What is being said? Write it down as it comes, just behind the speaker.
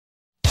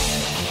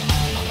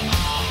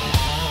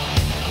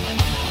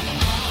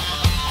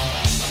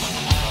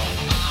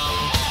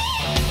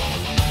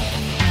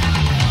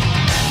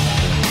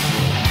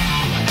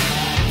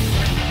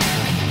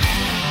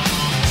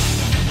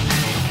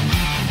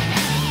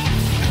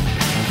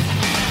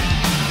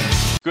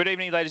Good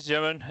evening, ladies and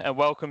gentlemen, and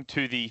welcome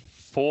to the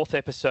fourth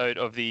episode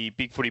of the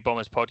Big Footy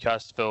Bombers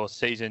podcast for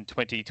season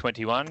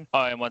 2021.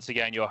 I am once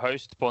again your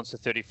host,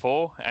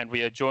 Bonster34, and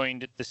we are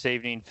joined this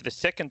evening for the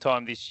second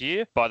time this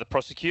year by the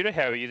prosecutor.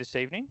 How are you this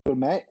evening? Good,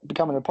 mate.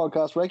 Becoming a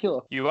podcast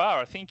regular. You are.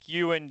 I think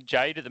you and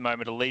Jade at the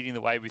moment are leading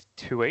the way with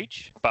 2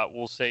 each, but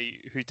we'll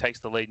see who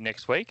takes the lead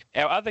next week.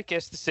 Our other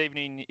guest this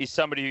evening is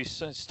somebody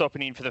who's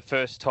stopping in for the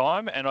first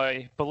time, and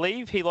I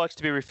believe he likes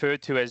to be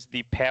referred to as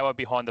the power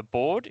behind the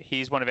board.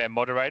 He's one of our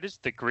moderators,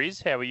 the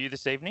Grizz. How are you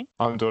this evening?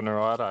 I'm doing all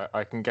right.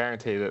 I can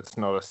guarantee that it's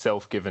not a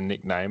self-given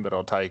nickname, but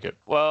I'll take it.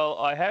 Well,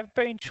 I have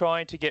been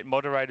trying to get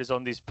moderators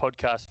on this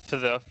podcast for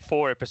the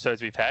 4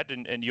 episodes we've had,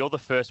 and you're the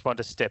first one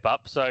to step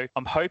up. So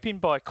I'm hoping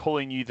by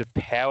calling you the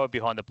power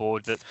behind the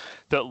board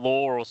that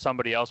Law or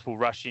somebody else will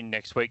rush in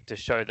next week to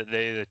show that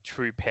they're the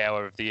true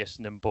power of the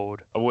Essendon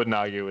board. I wouldn't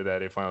argue with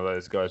that if one of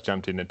those guys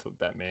jumped in and took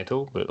that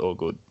mantle, but all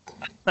good.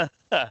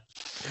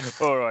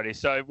 Alrighty,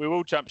 so we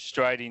will jump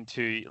straight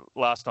into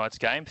last night's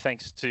game.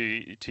 Thanks to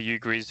you,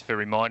 Grizz, for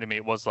reminding me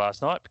it was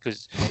last night,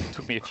 because it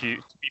took me a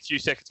few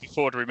seconds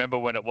before to remember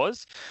when it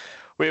was.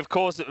 We, of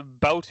course,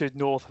 belted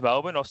North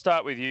Melbourne. I'll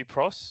start with you,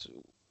 Pros.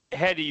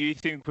 How do you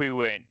think we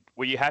went?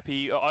 Were you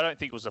happy? I don't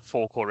think it was a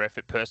 4-quarter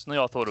effort, personally.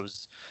 I thought it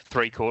was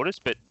 3 quarters,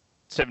 but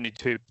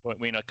 72-point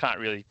win, I can't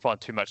really find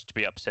too much to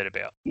be upset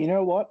about. You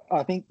know what?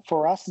 I think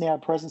for us in our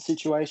present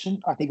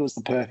situation, I think it was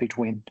the perfect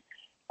win.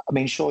 I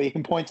mean, sure, you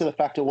can point to the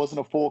fact it wasn't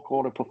a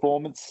 4-quarter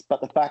performance,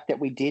 but the fact that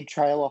we did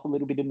trail off a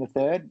little bit in the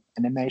third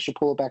and then managed to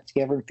pull it back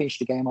together and finish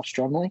the game off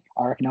strongly,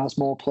 I reckon that was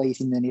more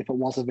pleasing than if it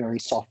was a very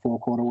soft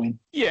 4-quarter win.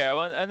 Yeah,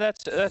 well, and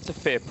that's a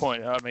fair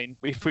point. I mean,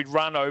 if we'd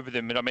run over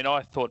them, and I mean,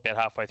 I thought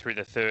about halfway through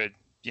the third,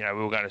 we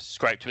were going to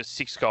scrape to a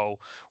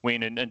 6-goal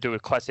win and do a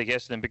classic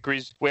Essendon. But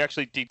Grizz, we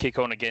actually did kick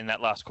on again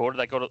that last quarter.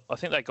 I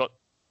think they got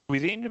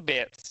within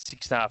about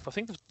 6.5, I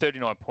think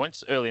 39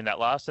 points early in that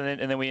last, and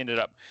then we ended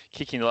up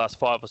kicking the last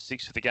 5 or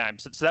 6 of the game.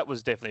 So that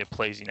was definitely a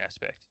pleasing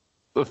aspect.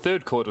 The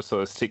third quarter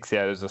sort of sticks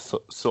out as a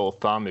sore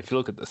thumb. If you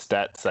look at the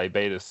stats, they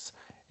beat us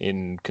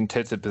in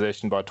contested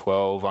possession by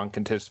 12,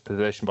 uncontested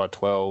possession by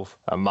 12,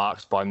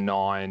 marks by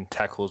 9,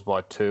 tackles by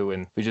 2,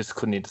 and we just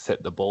couldn't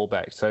intercept the ball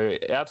back. So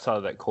outside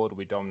of that quarter,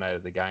 we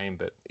dominated the game.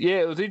 But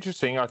yeah, it was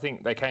interesting. I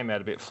think they came out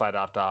a bit flat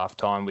after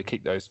half-time. We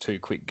kicked those 2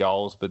 quick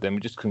goals, but then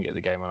we just couldn't get the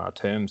game on our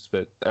terms.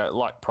 But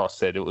like Pross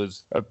said, it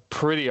was a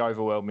pretty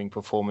overwhelming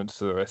performance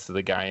for the rest of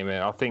the game.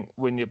 And I think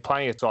when you're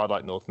playing a side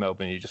like North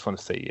Melbourne, you just want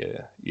to see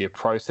your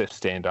process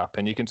stand up.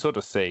 And you can sort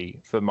of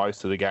see for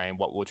most of the game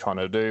what we're trying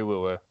to do. We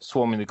were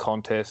swarming the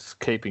contest,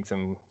 keeping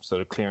some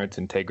sort of clearance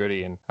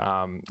integrity and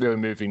really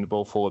moving the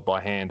ball forward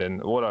by hand.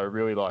 And what I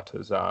really liked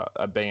was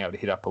being able to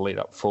hit up a lead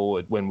up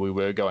forward when we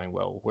were going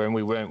well. When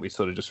we weren't, we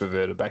sort of just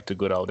reverted back to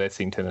good old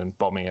Essington and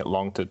bombing it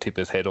long to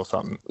Tipper's head or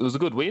something. It was a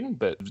good win,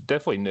 but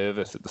definitely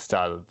nervous at the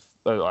start of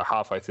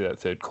halfway through that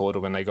third quarter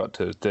when they got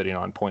to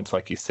 39 points,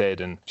 like you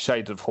said, and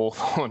shades of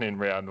Hawthorn in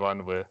round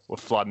 1 were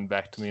flooding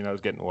back to me, and I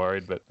was getting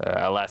worried. But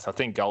alas, I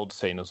think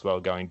Goldstein as well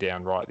going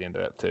down right at the end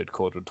of that third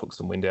quarter took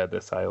some wind out of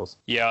their sails.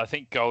 Yeah, I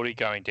think Goldie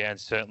going down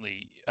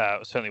certainly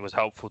was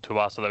helpful to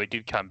us, although he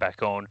did come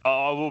back on.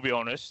 I will be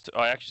honest,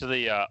 I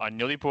actually I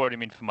nearly brought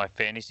him in for my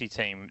fantasy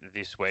team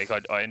this week.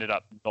 I ended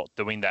up not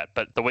doing that,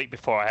 but the week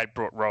before I had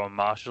brought Rowan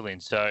Marshall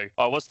in, so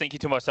I was thinking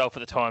to myself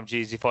at the time,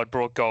 geez, if I'd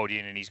brought Goldie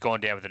in and he's gone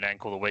down with an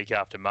ankle the week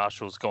after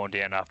Marshall's gone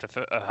down after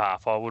a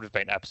half, I would have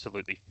been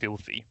absolutely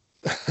filthy.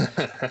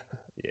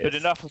 Yes. But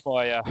enough of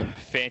my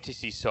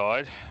fantasy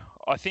side.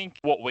 I think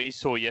what we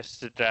saw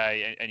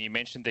yesterday, and you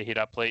mentioned the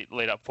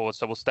lead up forward,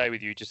 so we'll stay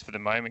with you just for the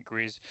moment,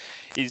 Grizz,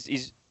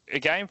 is a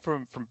game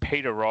from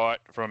Peter Wright,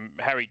 from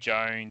Harry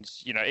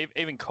Jones,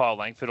 even Kyle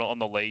Langford on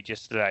the lead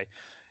yesterday.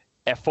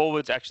 Our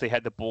forwards actually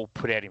had the ball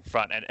put out in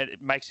front, and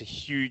it makes a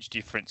huge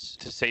difference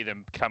to see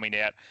them coming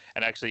out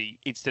and actually,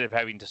 instead of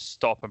having to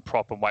stop and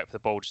prop and wait for the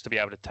ball, just to be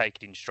able to take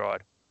it in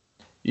stride.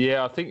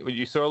 Yeah, I think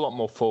you saw a lot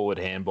more forward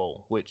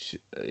handball, which,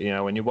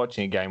 when you're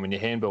watching a game, when you're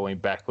handballing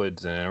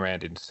backwards and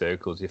around in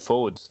circles, your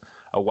forwards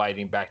are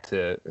waiting back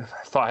to,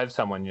 if I have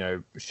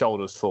someone,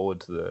 shoulders forward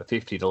to the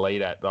 50 to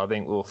lead at, but I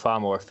think we were far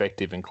more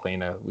effective and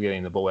cleaner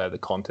getting the ball out of the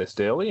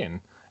contest early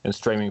and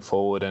streaming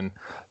forward. And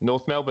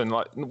North Melbourne,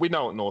 we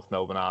know what North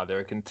Melbourne are. They're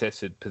a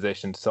contested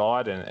possession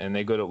side and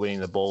they're good at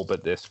winning the ball,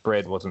 but their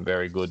spread wasn't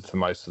very good for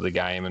most of the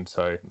game. And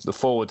so the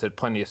forwards had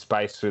plenty of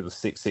space through the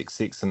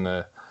 6-6-6 and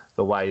the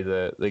way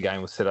the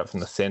game was set up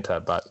from the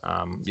centre. But,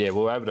 we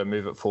were able to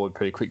move it forward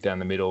pretty quick down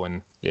the middle.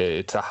 And, yeah,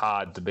 it's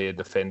hard to be a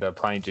defender.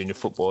 Playing junior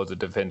football as a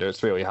defender,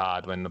 it's really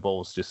hard when the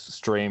ball's just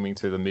streaming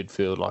through the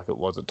midfield like it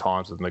was at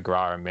times with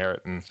McGrath and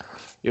Merritt. And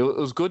it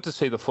was good to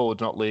see the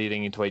forwards not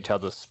leading into each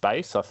other's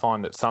space. I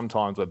find that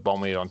sometimes we're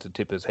bombing it onto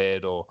Tipper's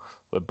head or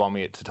we're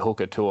bombing it to hook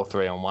a 2 or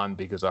 3 on 1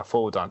 because our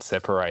forwards aren't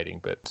separating.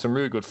 But some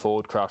really good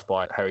forward craft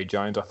by Harry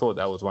Jones. I thought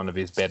that was one of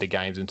his better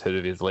games in terms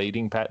of his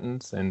leading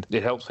patterns. And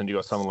it helps when you've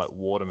got someone like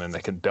Waterman them, and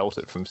they can belt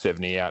it from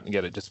 70 out and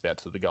get it just about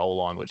to the goal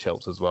line, which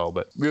helps as well.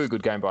 But really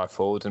good game by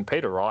forwards. And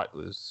Peter Wright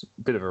was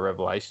a bit of a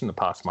revelation the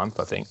past month,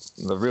 I think.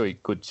 A really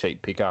good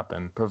cheap pickup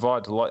and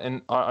provides a lot.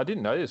 And I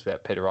didn't know this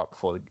about Peter Wright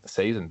before the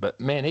season, but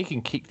man, he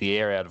can kick the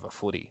air out of a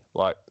footy.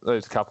 Like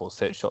those couple of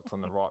set shots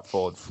on the right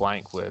forward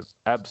flank were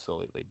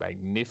absolutely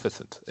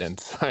magnificent. And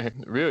so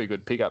really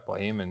good pickup by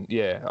him. And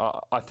yeah,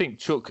 I think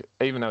Chook,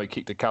 even though he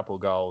kicked a couple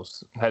of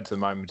goals, had some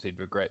moments he'd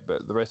regret,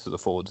 but the rest of the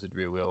forwards did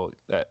really well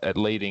at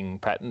leading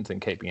patterns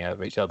and keeping out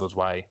of each other's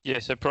way. Yeah,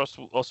 so Pross,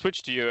 I'll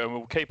switch to you and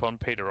we'll keep on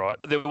Peter Wright.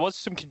 There was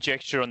some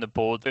conjecture on the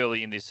board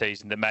early in this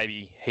season that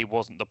maybe he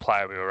wasn't the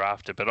player we were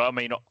after. But I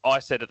mean, I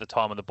said at the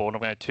time on the board,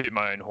 I'm going to toot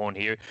my own horn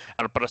here,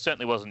 but I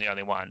certainly wasn't the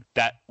only one,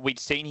 that we'd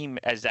seen him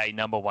as a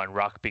number one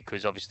ruck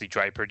because obviously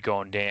Draper had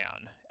gone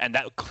down. And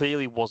that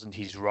clearly wasn't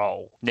his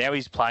role. Now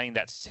he's playing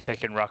that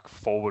second ruck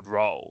forward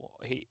role.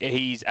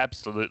 He's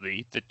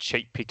absolutely the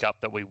cheap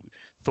pickup that we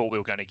thought we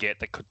were going to get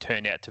that could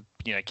turn out to,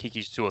 kick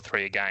his 2 or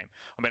 3 a game.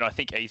 I mean, I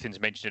think Ethan's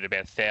mentioned it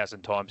about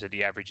 1,000 times that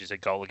he averages a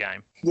goal a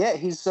game. Yeah,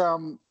 he's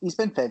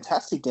been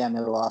fantastic down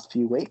there the last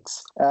few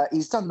weeks.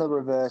 He's done the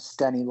reverse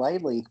Danny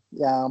Lately.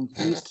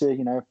 He used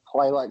to,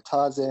 play like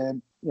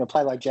Tarzan,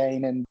 play like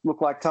Jane and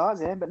look like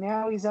Tarzan, but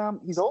now he's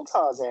all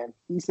Tarzan.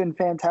 He's been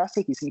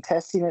fantastic. He's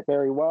contesting it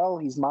very well.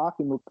 His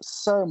marking looks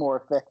so more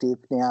effective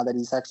now that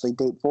he's actually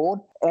deep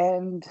forward.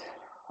 And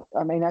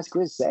I mean, as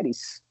Grizz said,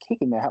 he's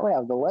kicking the hell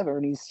out of the lever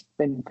and he's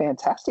been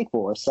fantastic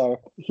for us. So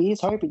he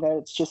is hoping that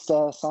it's just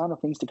a sign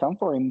of things to come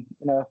for him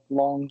in a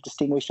long,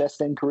 distinguished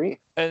Essendon career.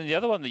 And the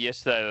other one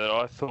yesterday that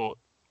I thought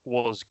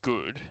was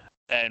good,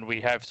 and we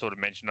have sort of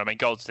mentioned, I mean,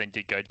 Goldstein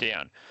did go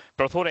down,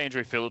 but I thought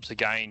Andrew Phillips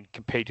again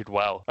competed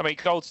well. I mean,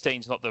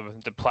 Goldstein's not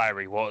the player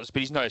he was,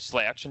 but he's no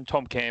slouch, and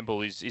Tom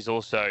Campbell is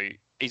also...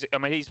 he's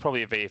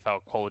probably a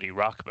VFL quality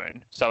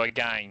ruckman. So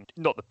again,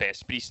 not the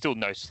best, but he's still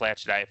no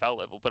slouch at AFL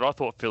level. But I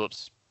thought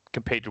Phillips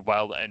competed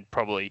well and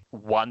probably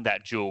won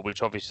that duel,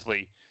 which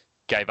obviously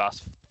gave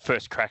us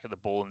first crack at the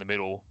ball in the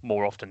middle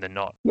more often than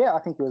not. Yeah, I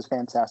think it was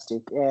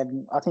fantastic.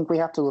 And I think we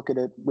have to look at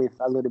it with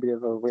a little bit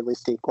of a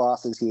realistic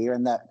glasses here,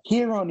 and that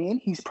here on in,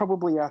 he's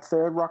probably our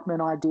third ruckman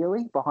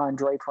ideally, behind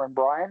Draper and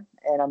Bryan.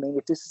 And I mean,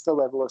 if this is the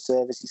level of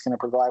service he's going to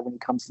provide when he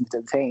comes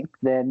into the team,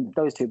 then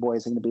those two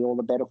boys are going to be all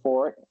the better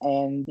for it.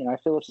 And,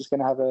 Phillips is going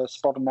to have a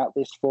spot on that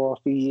list for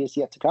a few years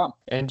yet to come.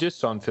 And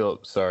just on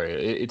Phillips,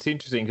 it's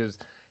interesting because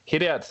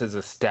hitouts as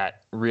a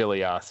stat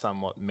really are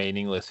somewhat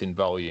meaningless in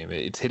volume.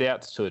 It's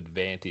hitouts to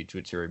advantage,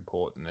 which are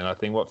important. And I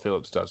think what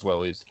Phillips does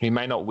well is he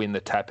may not win the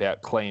tap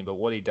out clean, but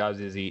what he does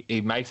is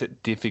he makes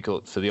it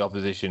difficult for the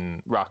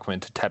opposition ruckman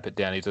to tap it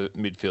down his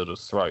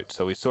midfielder's throat.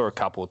 So we saw a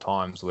couple of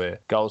times where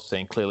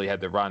Goldstein clearly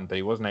had the run, but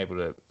he wasn't able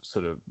to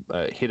sort of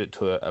hit it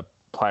to a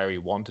player he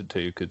wanted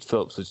to because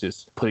Phillips was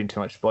just putting too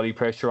much body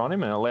pressure on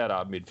him and allowed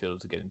our midfielders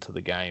to get into the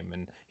game.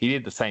 And he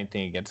did the same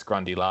thing against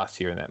Grundy last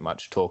year in that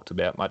much talked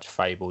about, much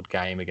fabled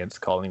game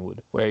against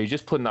Collingwood, where he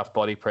just put enough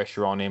body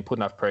pressure on him,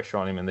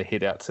 and the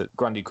hit-outs that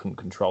Grundy couldn't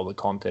control the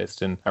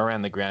contest. And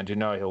around the ground,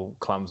 he'll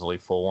clumsily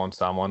fall on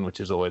someone, which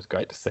is always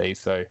great to see.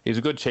 So he's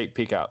a good cheap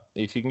pickup.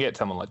 If you can get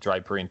someone like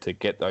Draper in to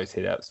get those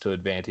hit-outs to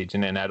advantage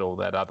and then add all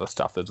that other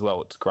stuff as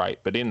well, it's great.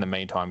 But in the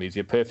meantime, he's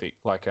your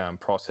perfect, like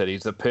Pross said,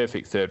 he's the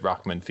perfect third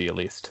ruckman for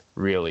your list,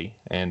 really.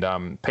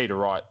 And Peter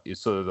Wright is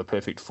sort of the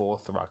perfect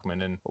fourth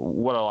ruckman. And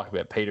what I like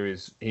about Peter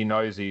is he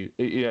knows you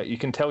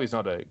can tell he's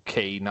not a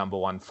key number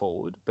one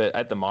forward, but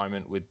at the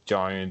moment with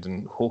Jones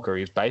and Hooker,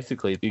 he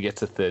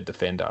gets a third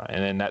defender,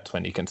 and then that's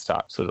when he can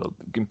start sort of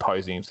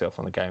imposing himself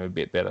on the game a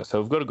bit better. So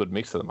we've got a good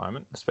mix at the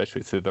moment,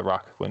 especially through the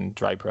ruck when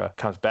Draper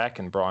comes back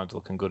and Brian's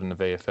looking good in the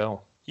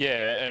VFL.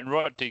 Yeah, and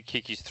Wright did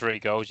kick his 3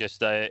 goals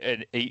yesterday,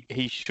 and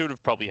he should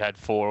have probably had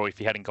 4 if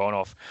he hadn't gone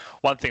off.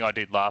 One thing I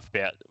did laugh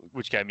about,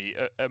 which gave me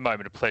a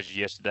moment of pleasure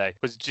yesterday,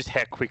 was just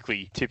how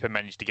quickly Tipper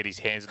managed to get his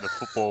hands on the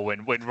football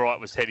when Wright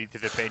was heading to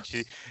the bench.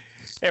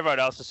 Everyone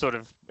else is sort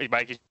of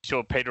making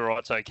sure Peter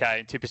Wright's okay,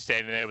 and Tipper's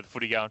standing there with the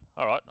footy going,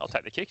 all right, I'll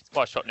take the kick. It's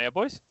my shot now,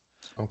 boys.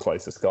 I'm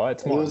closest guy.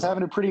 He was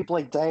having a pretty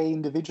bleak day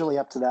individually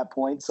up to that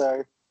point,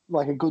 so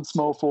like a good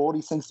small forward,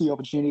 he sensed the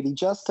opportunity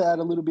just to add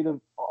a little bit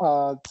of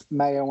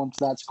mayo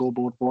onto that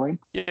scoreboard for him.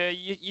 Yeah,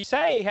 you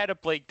say he had a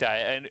bleak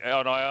day,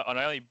 and I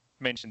only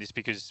mentioned this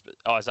because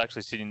I was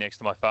actually sitting next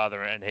to my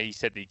father and he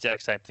said the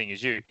exact same thing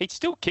as you. He'd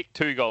still kicked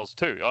 2 goals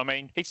too. I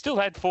mean, he still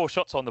had 4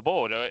 shots on the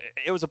board.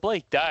 It was a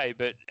bleak day,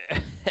 but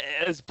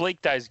as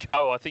bleak days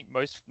go, I think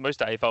most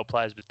AFL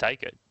players would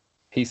take it.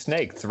 He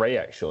snagged 3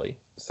 actually,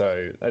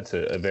 so that's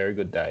a very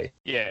good day.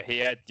 Yeah, he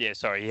had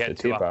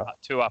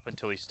 2 up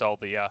until he stole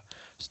the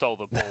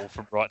ball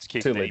from Wright's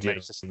kick. Too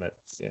legitimate,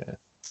 yeah.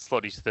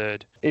 Slot his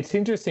third. It's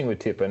interesting with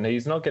Tipper, and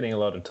he's not getting a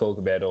lot of talk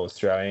about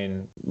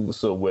Australian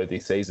sort of worthy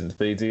seasons,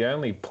 but he's the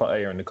only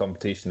player in the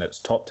competition that's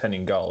top 10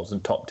 in goals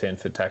and top 10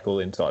 for tackle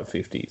inside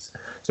 50s.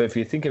 So if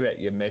you think about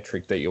your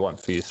metric that you want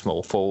for your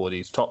small forward,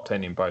 he's top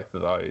 10 in both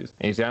of those.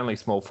 And he's the only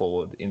small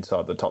forward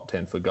inside the top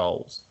 10 for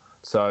goals.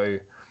 So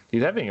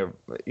he's having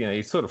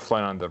he's sort of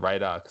flown under the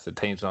radar because the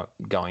team's not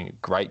going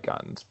great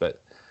guns,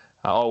 but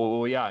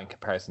We are in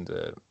comparison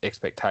to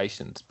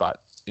expectations,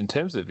 but in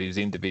terms of his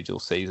individual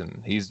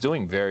season, he's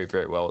doing very,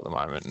 very well at the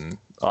moment, and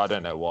I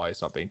don't know why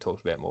he's not being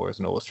talked about more as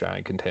an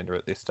All-Australian contender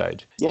at this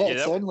stage. Yeah,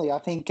 certainly. I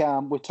think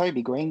with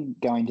Toby Green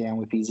going down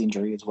with his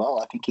injury as well,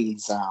 I think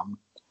he's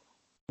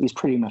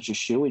pretty much a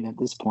shoo-in at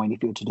this point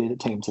if he were to do the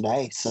team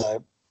today.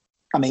 So,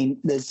 I mean,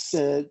 there's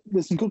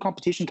some good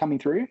competition coming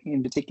through.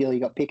 In particular,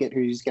 you got Pickett,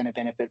 who's going to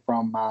benefit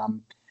from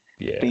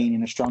being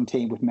in a strong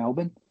team with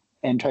Melbourne.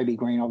 And Toby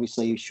Green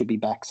obviously should be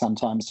back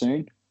sometime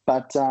soon.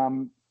 But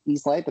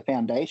he's laid the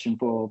foundation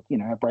for,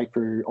 a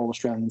breakthrough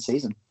All-Australian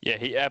season. Yeah,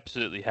 he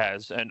absolutely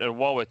has. And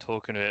while we're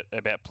talking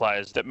about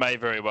players that may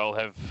very well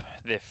have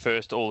their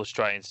first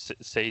All-Australian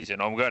season,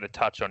 I'm going to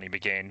touch on him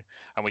again,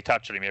 and we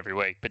touch on him every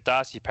week. But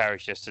Darcy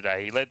Parish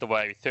yesterday, he led the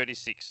way with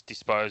 36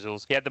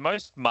 disposals. He had the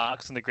most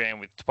marks on the ground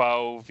with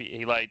 12.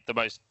 He laid the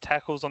most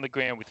tackles on the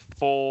ground with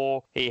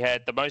 4. He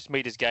had the most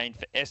metres gained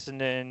for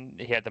Essendon.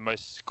 He had the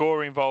most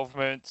score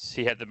involvements.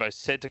 He had the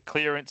most centre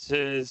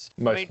clearances.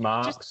 Most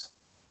marks.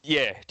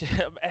 Yeah.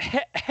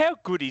 How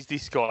good is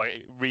this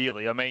guy,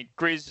 really? I mean,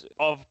 Grizz,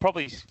 I've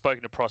probably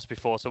spoken to Pross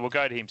before, so we'll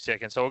go to him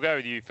second. So we'll go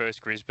with you first,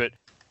 Grizz. But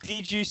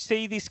did you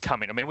see this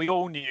coming? I mean, we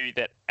all knew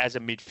that as a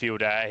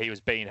midfielder, he was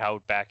being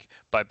held back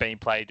by being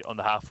played on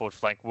the half-forward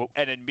flank.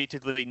 And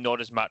admittedly, not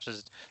as much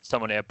as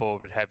someone our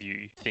board would have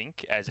you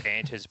think, as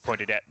Ant has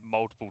pointed out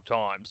multiple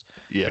times.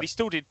 Yeah. But he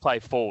still did play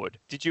forward.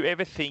 Did you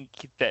ever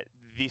think that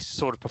this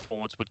sort of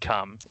performance would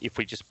come if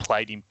we just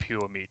played him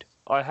pure mid?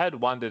 I had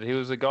wondered, he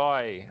was a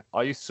guy,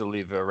 I used to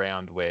live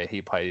around where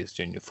he played his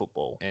junior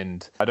football,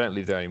 and I don't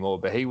live there anymore,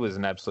 but he was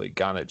an absolute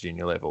gun at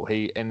junior level.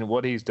 And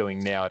what he's doing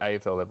now at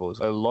AFL level is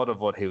a lot of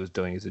what he was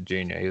doing as a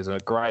junior. He was a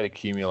great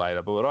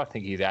accumulator, but what I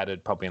think he's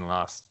added probably in the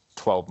last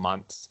 12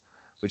 months,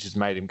 which has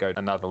made him go to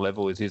another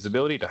level, is his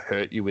ability to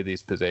hurt you with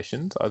his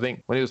possessions. I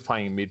think when he was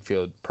playing in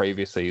midfield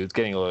previously, he was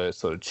getting a lot of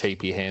sort of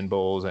cheapy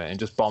handballs and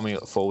just bombing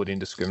it forward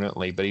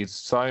indiscriminately, but he's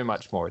so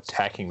much more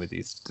attacking with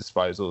his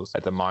disposals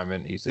at the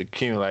moment. He's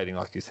accumulating,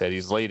 like you said,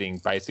 he's leading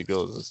basically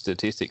all the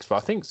statistics, but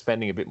I think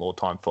spending a bit more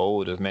time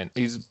forward has meant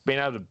he's been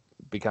able to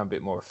become a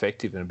bit more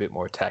effective and a bit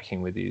more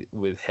attacking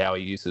with how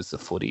he uses the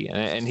footy,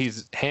 and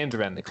his hands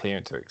around the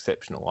clearance are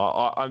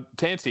exceptional.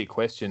 To answer your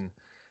question,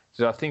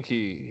 I think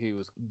he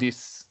was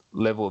this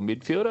level of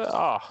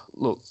midfielder?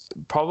 Look,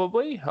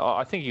 probably.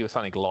 I think he was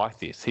something like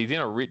this. He's in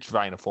a rich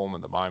vein of form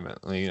at the moment.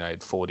 He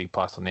had 40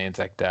 plus on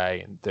Anzac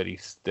Day and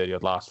 30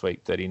 odd last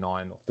week,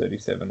 39 or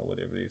 37 or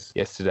whatever it is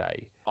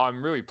yesterday.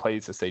 I'm really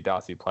pleased to see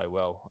Darcy play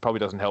well. Probably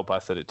doesn't help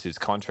us that it's his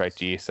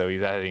contract year, so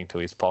he's adding to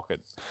his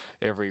pocket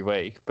every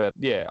week. But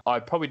yeah, I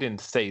probably didn't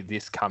see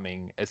this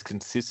coming as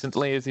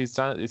consistently as he's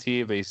done it this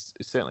year, but he's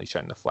certainly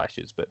shown the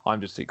flashes. But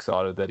I'm just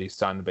excited that he's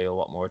starting to be a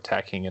lot more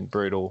attacking and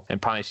brutal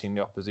and punishing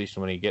the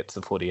opposition when he gets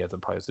the footy, as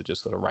opposed to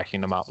just sort of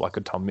racking them up like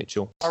a Tom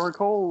Mitchell. I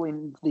recall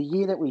in the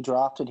year that we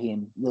drafted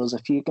him, there was a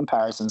few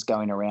comparisons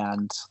going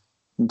around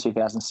in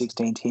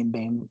 2016 to him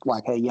being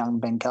like a young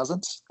Ben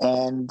Cousins.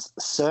 And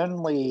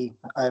certainly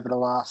over the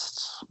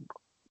last,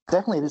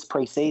 definitely this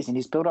pre-season,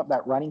 he's built up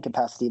that running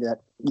capacity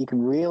that you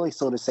can really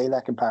sort of see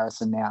that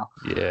comparison now.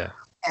 Yeah.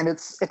 And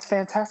it's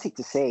fantastic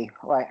to see.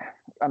 Like,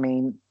 I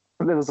mean,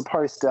 there was a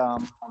post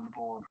on the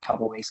board a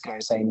couple of weeks ago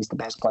saying he's the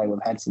best player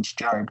we've had since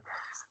Job,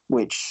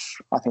 which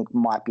I think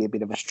might be a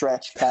bit of a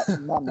stretch, but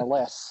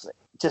nonetheless,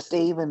 just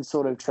even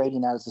sort of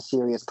treating that as a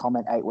serious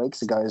comment 8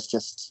 weeks ago is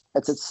just,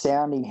 it's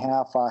astounding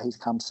how far he's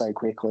come so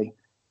quickly.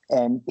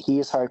 And he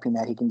is hoping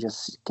that he can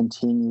just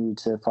continue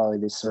to follow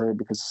this through,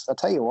 because I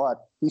tell you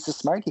what, he's a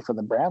smoky for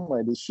the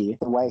Brownlow this year,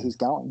 the way he's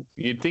going.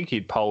 You'd think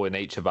he'd poll in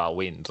each of our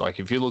wins. Like,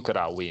 if you look at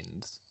our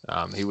wins,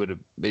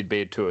 he'd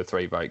be a 2 or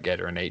 3 vote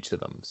getter in each of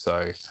them.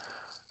 So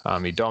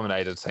he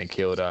dominated St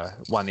Kilda,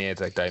 won the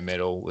Anzac Day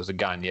medal, was a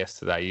gun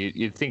yesterday.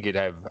 You'd think he'd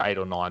have 8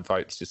 or 9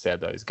 votes just out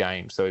of those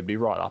games. So he'd be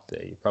right up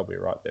there. You're probably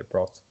right there,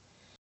 Pross.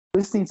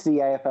 Listening to the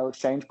AFL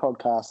Exchange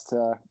podcast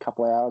a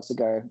couple of hours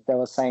ago, they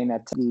were saying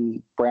that the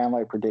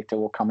Brownlow predictor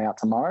will come out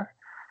tomorrow.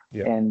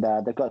 Yep. And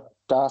they've got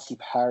Darcy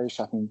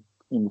Parish, I think,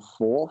 in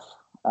 4th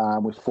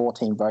with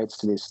 14 votes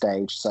to this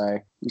stage. So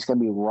he's going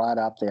to be right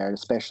up there,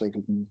 especially if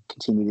he can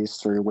continue this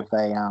through with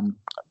a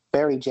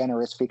very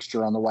generous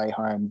fixture on the way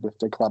home, with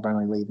the club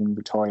only leaving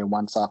Victoria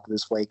once after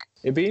this week.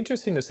 It'd be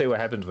interesting to see what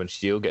happens when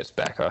Shield gets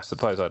back. I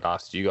suppose I'd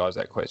ask you guys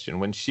that question.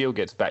 When Shield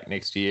gets back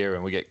next year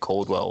and we get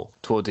Caldwell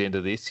towards the end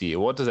of this year,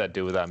 what does that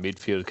do with our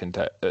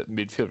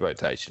midfield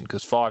rotation?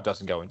 Because 5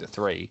 doesn't go into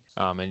 3,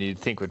 and you'd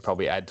think we'd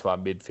probably add to our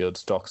midfield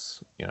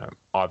stocks,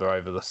 either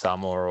over the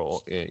summer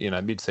or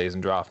mid-season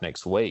draft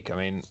next week. I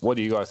mean, what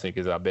do you guys think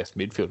is our best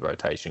midfield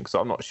rotation? Because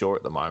I'm not sure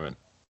at the moment.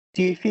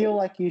 Do you feel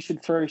like you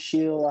should throw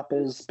Shield up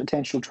as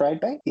potential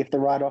trade bait if the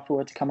right offer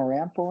were to come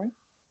around for him?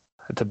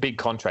 It's a big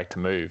contract to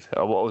move.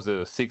 What was it,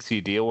 a 6-year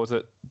deal, was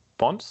it,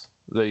 Bonds,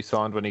 that he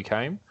signed when he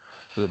came?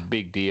 It was a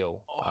big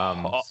deal.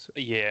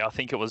 Yeah, I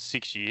think it was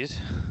 6 years.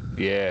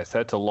 Yeah, so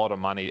that's a lot of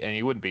money, and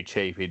he wouldn't be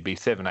cheap. He'd be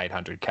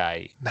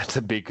 700-800K.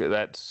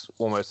 That's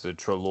almost a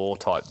Treloar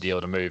type deal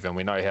to move, and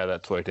we know how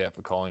that's worked out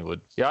for Collingwood.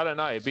 Yeah, I don't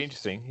know. It'd be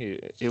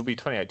interesting. He'll be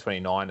 28,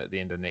 29 at the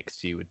end of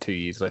next year with 2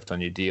 years left on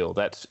your deal.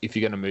 That's if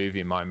you're going to move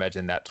him. I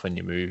imagine that's when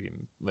you move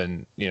him.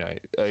 When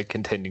a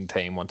contending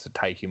team wants to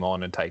take him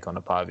on and take on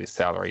a part of his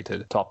salary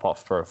to top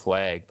off for a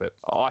flag. But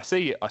I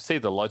see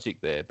the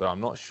logic there, but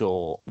I'm not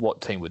sure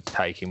what team would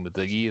take him with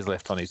the years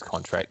left on his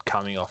contract,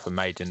 coming off a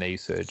major knee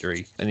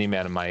surgery, and the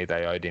amount of money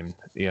they owed him.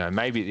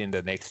 Maybe at the end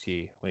of next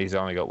year when he's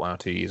only got 1 or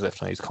 2 years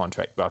left on his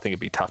contract, but I think it'd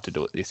be tough to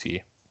do it this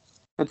year.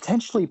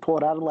 Potentially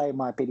Port Adelaide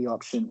might be the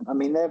option. I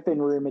mean, they've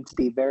been rumoured to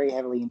be very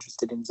heavily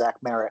interested in Zach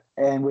Merritt.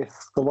 And with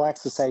the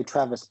likes of, say,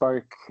 Travis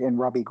Boak and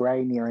Robbie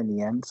Gray nearing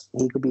the end,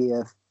 he could be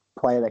a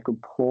player that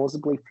could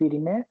plausibly fit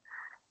in there.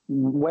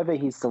 Whether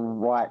he's the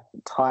right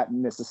type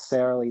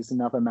necessarily is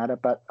another matter,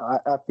 but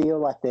I feel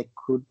like there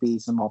could be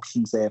some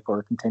options there for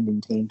a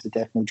contending team to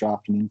definitely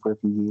draft him in for a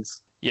few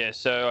years. Yeah,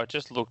 so I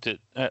just looked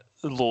at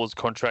Law's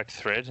contract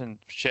thread, and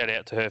shout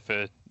out to her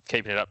for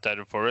keeping it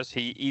updated for us.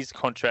 He is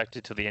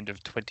contracted till the end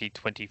of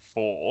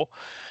 2024.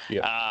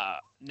 Yeah.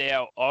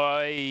 Now,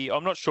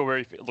 I'm not sure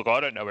where look, I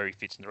don't know where he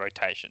fits in the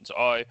rotations.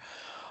 I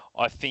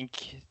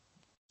think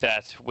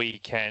that we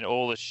can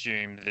all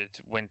assume that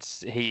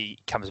once he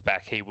comes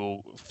back, he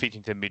will fit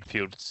into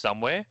midfield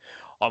somewhere.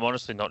 I'm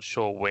honestly not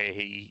sure where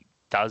he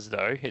does,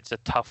 though. It's a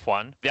tough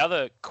one. The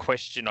other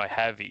question I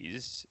have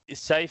is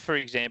say, for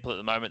example, at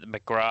the moment, the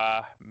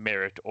McGrath,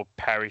 Merritt or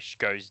Parrish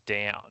goes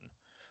down.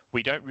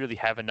 We don't really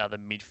have another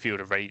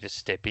midfielder ready to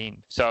step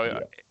in.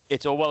 So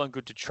It's all well and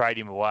good to trade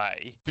him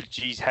away, but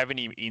geez, having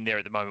him in there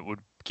at the moment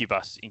would give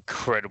us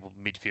incredible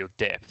midfield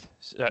depth.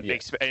 So,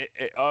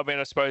 I mean,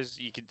 I suppose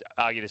you could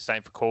argue the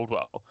same for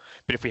Caldwell,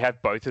 but if we have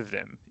both of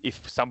them,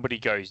 if somebody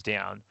goes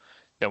down,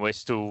 then we're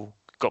still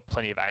got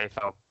plenty of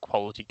AFL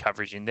quality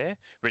coverage in there.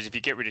 Whereas if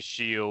you get rid of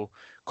Shield,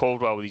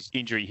 Caldwell with his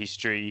injury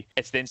history,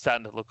 it's then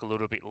starting to look a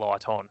little bit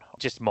light on.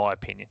 Just my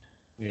opinion.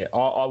 Yeah,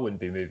 I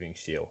wouldn't be moving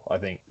Shield. I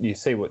think you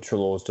see what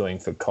Treloar's doing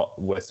for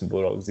Western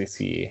Bulldogs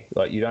this year.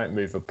 Like, you don't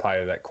move a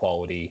player of that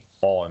quality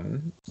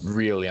on,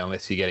 really,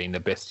 unless you're getting the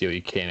best deal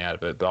you can out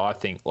of it. But I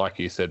think, like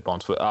you said,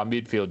 Bons, our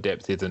midfield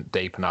depth isn't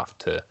deep enough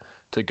to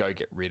go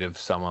get rid of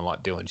someone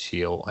like Dylan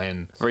Shield.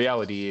 And the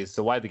reality is,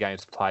 the way the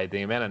game's played,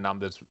 the amount of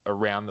numbers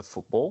around the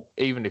football,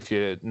 even if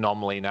you're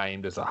nominally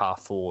named as a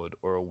half forward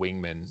or a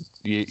wingman,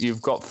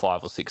 you've got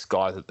 5 or 6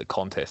 guys at the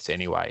contest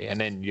anyway. And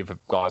then you've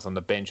guys on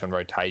the bench on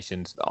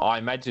rotations. I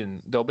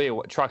imagine there'll be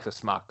Truck's a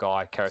smart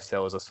guy,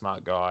 Carousel is a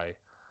smart guy.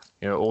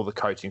 All the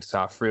coaching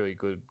staff, really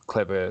good,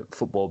 clever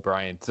football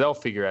brains. They'll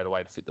figure out a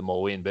way to fit them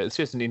all in. But it's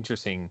just an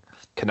interesting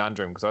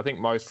conundrum because I think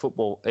most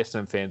football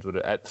Essendon fans would,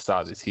 at the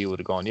start of this year, would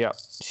have gone, yep,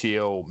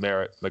 Shield,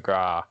 Merritt,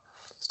 McGrath,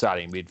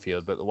 starting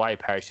midfield. But the way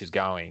Parrish is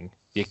going,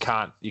 you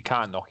can't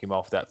knock him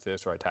off that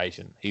first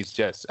rotation. He's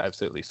just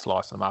absolutely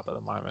slicing them up at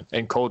the moment.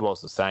 And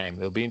Caldwell's the same.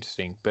 It'll be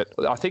interesting. But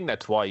I think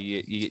that's why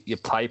you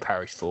play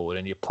Parrish forward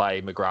and you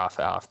play McGrath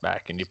half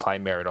back and you play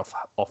Merritt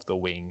off the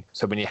wing.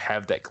 So when you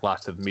have that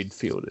glut of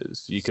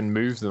midfielders, you can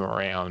move them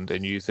around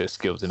and use their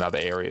skills in other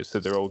areas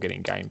so they're all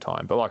getting game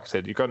time. But like I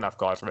said, you've got enough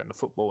guys around the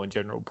football and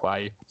general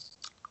play.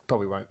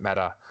 Probably won't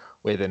matter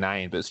where they're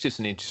named, but it's just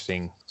an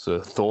interesting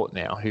sort of thought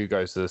now. Who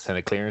goes to the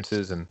centre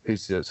clearances and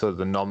who's sort of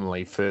the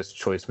nominally first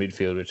choice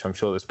midfielder, which I'm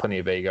sure there's plenty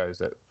of egos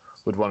that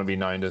would want to be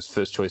known as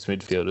first choice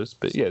midfielders.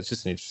 But yeah, it's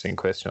just an interesting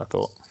question, I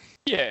thought.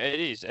 Yeah, it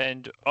is.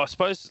 And I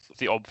suppose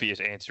the obvious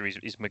answer is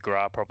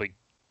McGrath probably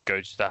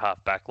goes to the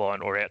half back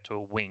line or out to a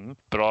wing.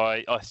 But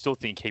I still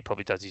think he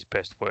probably does his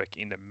best work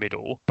in the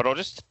middle. But I'll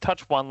just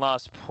touch one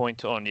last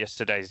point on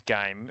yesterday's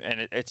game,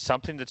 and it's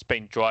something that's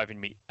been driving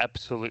me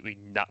absolutely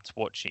nuts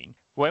watching.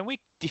 When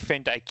we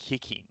defend a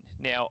kick in,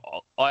 now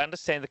I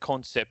understand the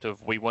concept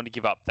of we want to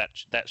give up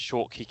that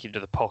short kick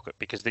into the pocket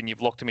because then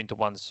you've locked them into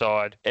one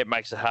side. It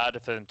makes it harder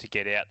for them to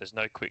get out. There's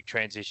no quick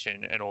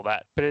transition and all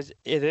that. But has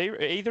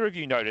either of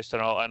you noticed,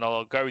 and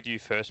I'll go with you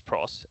first,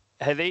 Pros,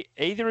 have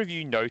either of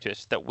you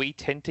noticed that we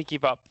tend to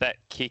give up that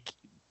kick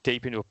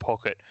deep into a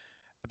pocket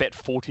about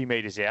 40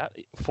 metres out,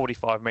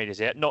 45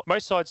 metres out? Not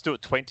most sides do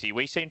it 20.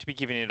 We seem to be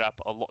giving it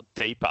up a lot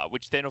deeper,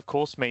 which then, of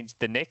course, means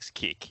the next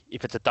kick,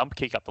 if it's a dump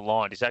kick up the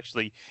line, is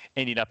actually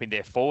ending up in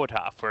their forward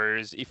half.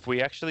 Whereas if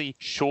we actually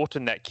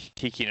shorten that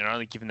kick in and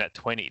only give them that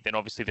 20, then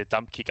obviously the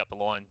dump kick up the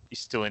line is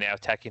still in our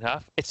attacking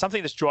half. It's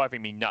something that's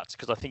driving me nuts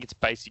because I think it's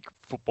basic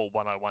football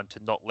 101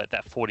 to not let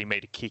that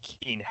 40-metre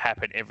kick in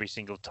happen every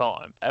single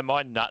time. Am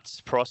I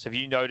nuts, Pros? Have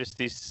you noticed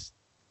this?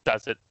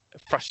 Does it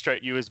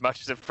frustrate you as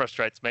much as it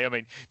frustrates me? I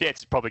mean, the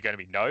answer's probably going to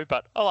be no,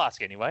 but I'll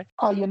ask anyway.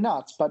 Oh, you're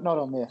nuts, but not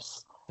on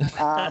this.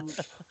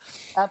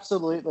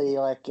 Absolutely.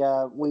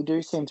 We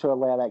do seem to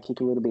allow that kick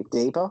a little bit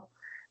deeper.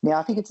 Now,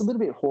 I think it's a little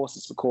bit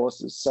horses for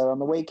courses. So on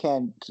the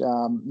weekend,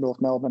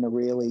 North Melbourne are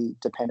really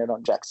dependent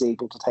on Jack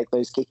Ziegel to take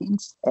those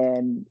kick-ins.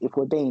 And if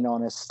we're being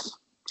honest,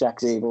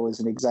 Jack Ziegel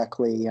isn't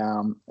exactly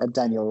a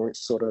Daniel Rich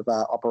sort of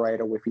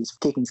operator with his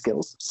kicking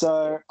skills.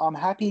 So I'm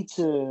happy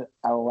to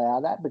allow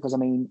that because, I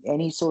mean,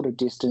 any sort of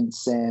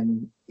distance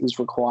is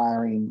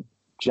requiring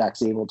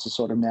Jack's able to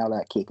sort of nail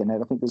that kick. And I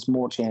think there's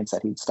more chance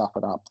that he'd stuff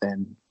it up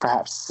than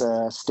perhaps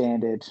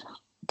standard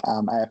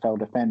AFL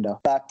defender.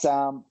 But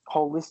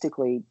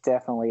holistically,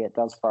 definitely it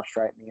does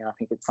frustrate me. And I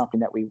think it's something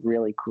that we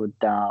really could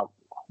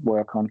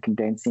work on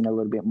condensing a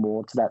little bit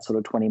more to that sort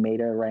of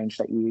 20-metre range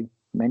that you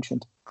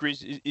mentioned.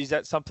 Grizz, is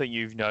that something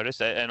you've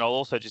noticed? And I'll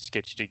also just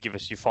get you to give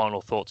us your final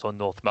thoughts on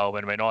North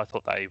Melbourne. I mean, I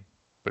thought they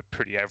were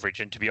pretty average,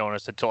 and to be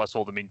honest, until I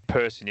saw them in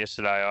person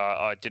yesterday,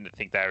 I didn't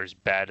think they were as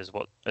bad as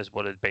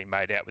what had been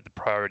made out with the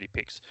priority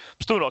picks.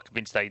 I'm still not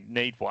convinced they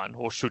need one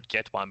or should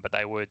get one, but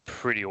they were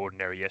pretty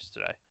ordinary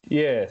yesterday.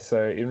 Yeah,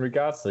 so in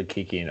regards to the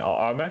kick in,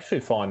 I'm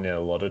actually finding a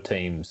lot of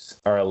teams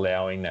are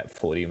allowing that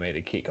 40-metre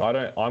kick.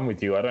 I'm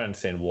with you. I don't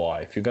understand why.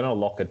 If you're going to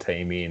lock a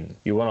team in,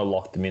 you want to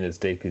lock them in as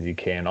deep as you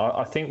can.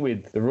 I think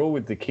with the rule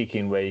with the kick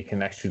in where you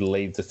can actually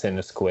leave the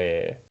centre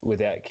square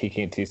without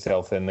kicking it to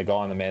yourself, and the guy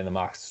on the man of the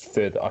mark's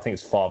further, I think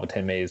it's 5 or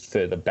 10 metres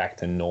further back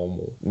than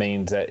normal,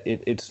 means that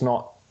it's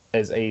not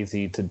as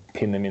easy to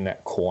pin them in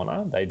that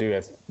corner.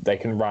 They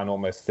can run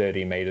almost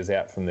 30 metres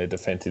out from their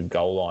defensive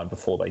goal line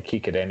before they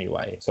kick it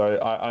anyway. So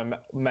I'm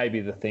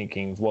maybe the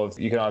thinking, well,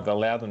 you can either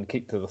allow them to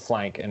kick to the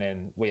flank and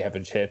then we have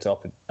a chance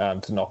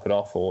to knock it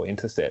off or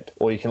intercept,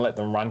 or you can let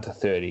them run to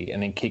 30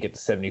 and then kick it to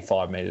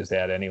 75 metres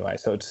out anyway.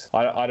 So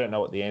I don't know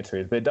what the answer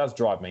is, but it does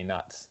drive me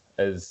nuts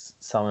as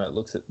someone that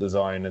looks at the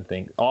zone and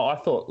think, I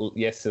thought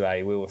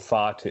yesterday we were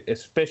far too,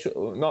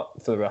 especially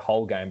not for the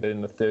whole game, but in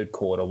the third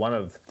quarter, one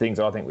of the things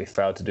I think we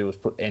failed to do was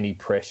put any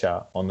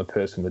pressure on the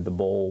person with the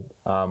ball.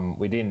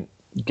 We didn't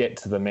get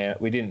to the man,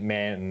 we didn't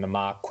man the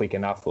mark quick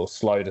enough or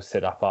slow to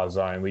set up our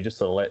zone. We just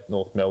sort of let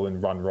North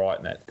Melbourne run right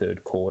in that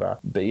third quarter.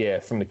 But yeah,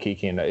 from the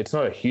kick in, it's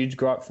not a huge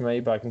gripe for me,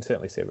 but I can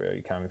certainly see where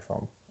you're coming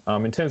from.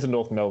 In terms of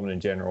North Melbourne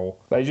in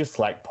general, they just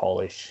lack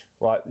polish.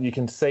 Like, you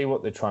can see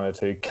what they're trying to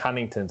do.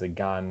 Cunnington's a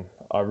gun.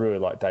 I really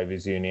like David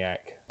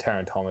Zuniak.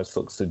 Taron Thomas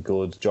looks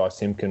good. Jai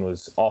Simpkin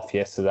was off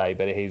yesterday,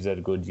 but he's had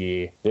a good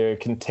year. They're a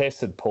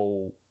contested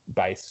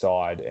pool-based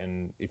side,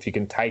 and if you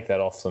can take that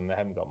off them, they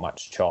haven't got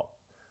much chop.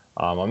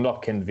 I'm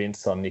not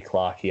convinced on Nick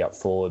Larkey up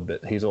forward,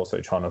 but he's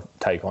also trying to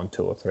take on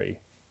 2 or 3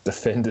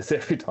 defenders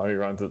every time he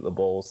runs at the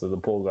ball, so the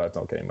poor guy's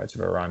not getting much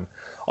of a run.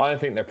 I don't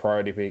think they're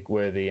priority pick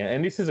worthy,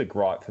 and this is a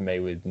gripe for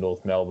me with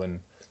North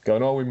Melbourne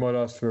going, we might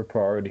ask for a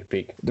priority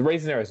pick. The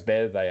reason they're as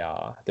bad as they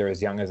are, they're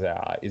as young as they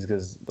are, is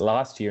because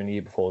last year and the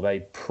year before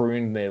they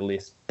pruned their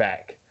list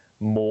back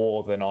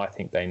more than I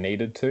think they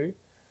needed to,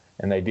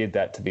 and they did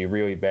that to be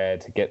really bad,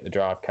 to get the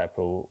draft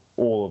capital,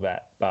 all of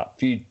that. But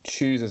if you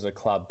choose as a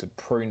club to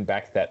prune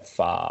back that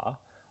far,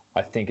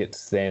 I think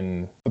it's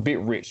then a bit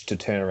rich to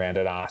turn around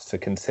and ask for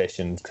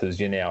concessions because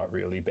you're now a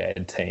really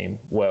bad team.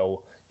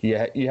 Well, you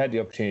had the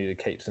opportunity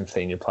to keep some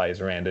senior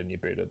players around and you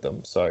booted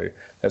them. So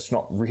that's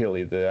not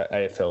really the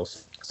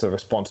AFL's sort of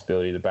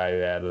responsibility to bail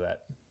you out of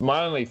that.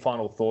 My only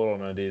final thought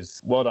on it is,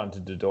 well done to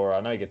Dodora.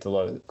 I know he gets a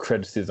lot of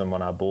criticism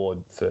on our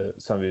board for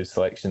some of his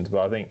selections,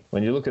 but I think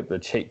when you look at the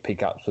cheap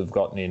pickups we've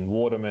gotten in,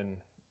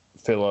 Waterman,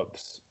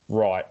 Phillips,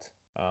 Wright,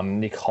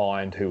 Nick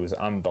Hind, who was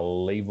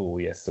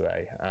unbelievable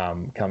yesterday,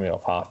 coming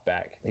off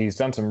half-back. He's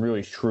done some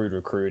really shrewd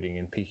recruiting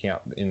and picking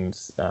up in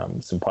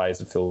some players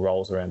to fill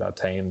roles around our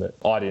team that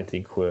I didn't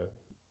think were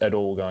at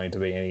all going to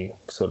be any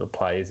sort of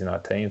players in our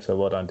team, so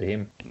well done to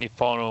him. Any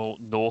final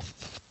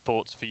North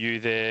thoughts for you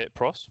there,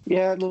 Pros?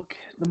 Yeah, look,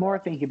 the more I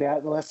think about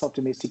it, the less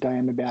optimistic I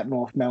am about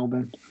North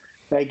Melbourne.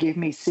 They give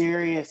me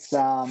serious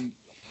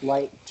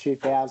late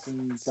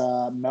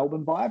 2000s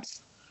Melbourne vibes.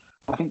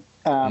 I think,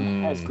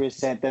 as Chris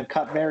said, they've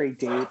cut very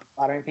deep.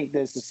 I don't think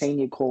there's the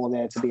senior core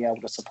there to be able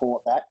to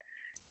support that.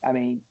 I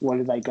mean, what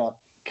have they got?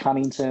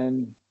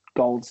 Cunnington,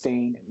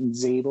 Goldstein, and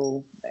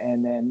Zeeble,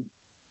 and then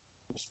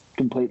just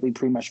completely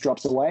pretty much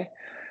drops away.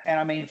 And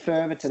I mean,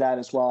 further to that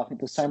as well, I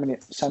think there's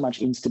so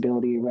much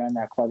instability around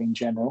that club in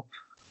general.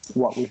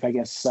 What with, I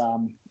guess,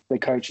 the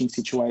coaching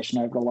situation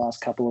over the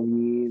last couple of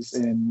years,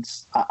 and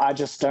I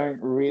just don't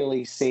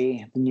really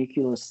see the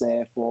nucleus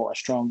there for a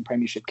strong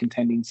premiership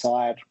contending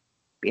side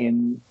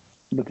in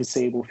the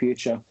foreseeable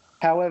future.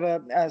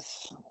 However,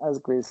 as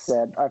Grizz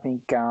said, I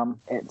think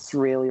it's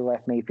really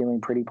left me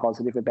feeling pretty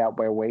positive about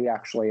where we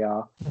actually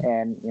are.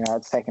 And,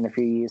 it's taken a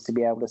few years to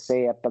be able to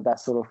see it, but that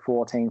sort of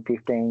 14,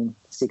 15,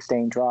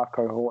 16 draft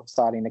cohort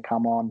starting to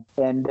come on.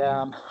 And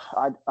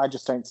I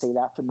just don't see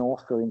that for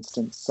North, for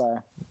instance.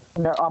 So,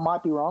 I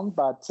might be wrong,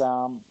 but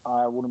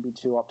I wouldn't be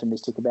too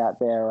optimistic about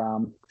their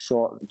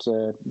short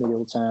to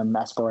middle-term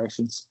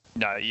aspirations.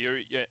 No,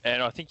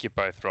 and I think you're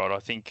both right. I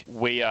think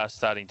we are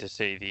starting to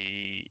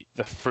see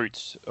the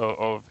fruits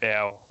of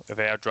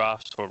our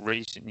drafts for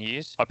recent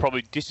years. I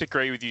probably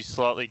disagree with you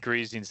slightly,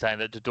 Grizz, in saying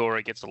that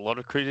Dodora gets a lot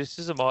of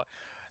criticism.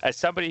 As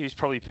somebody who's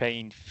probably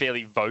been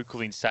fairly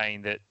vocal in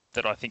saying that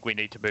I think we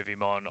need to move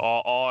him on,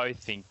 I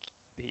think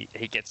he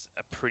gets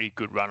a pretty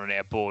good run on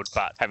our board.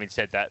 But having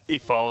said that,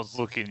 if I was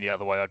looking the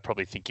other way, I'd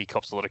probably think he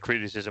cops a lot of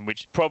criticism,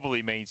 which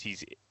probably means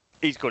he's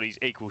got his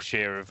equal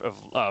share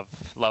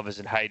of lovers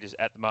and haters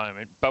at the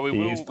moment. But we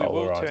will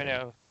turn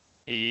our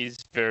He is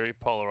very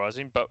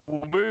polarising. But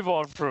we'll move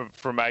on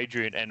from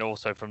Adrian and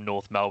also from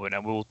North Melbourne,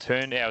 and we'll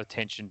turn our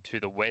attention to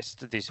the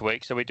West this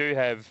week. So we do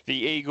have the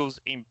Eagles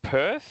in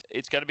Perth.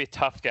 It's going to be a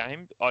tough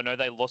game. I know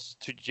they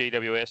lost to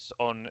GWS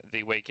on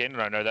the weekend,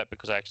 and I know that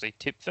because I actually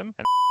tipped them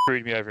and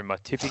screwed me over in my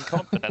tipping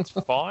comp, but that's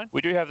fine.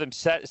 We do have them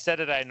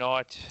Saturday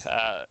night.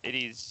 It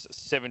is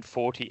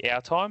 7:40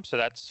 our time, so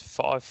that's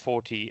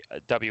 5:40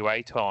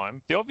 WA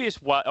time. The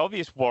obvious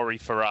worry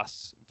for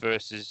us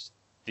versus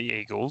the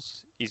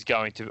Eagles is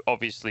going to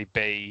obviously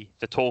be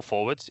the tall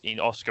forwards in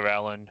Oscar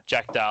Allen,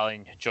 Jack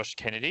Darling, Josh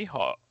Kennedy.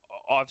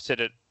 I've said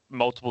it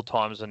multiple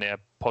times on our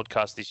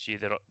podcast this year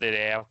that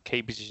our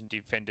key position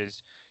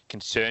defenders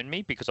concern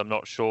me because I'm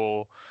not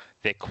sure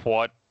they're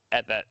quite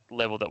at that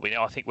level that we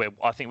know. I think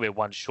we're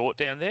one short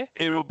down there.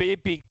 It will be a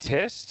big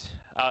test.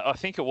 I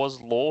think it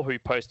was Law who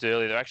posted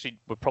earlier.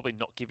 We're probably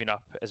not giving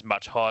up as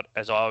much height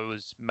as I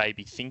was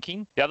maybe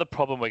thinking. The other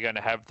problem we're going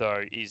to have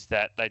though is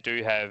that they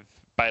do have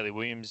Bailey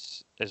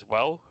Williams as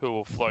well, who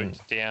will float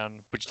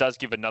down, which does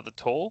give another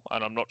tall,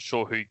 and I'm not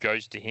sure who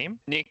goes to him.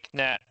 Nick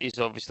Nat is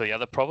obviously the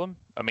other problem.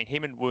 I mean,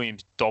 him and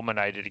Williams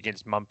dominated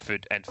against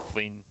Mumford and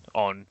Flynn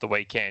on the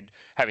weekend.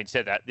 Having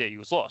said that, the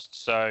Eagles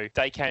lost. So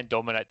they can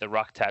dominate the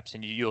ruck taps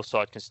and your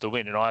side can still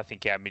win, and I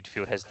think our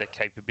midfield has the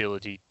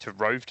capability to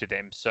rove to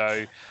them.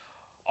 So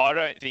I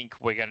don't think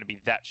we're going to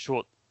be that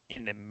short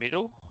in the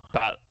middle,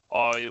 but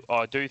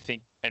I do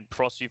think, and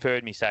Pross, you've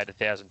heard me say it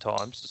 1,000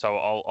 times, so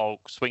I'll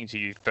swing to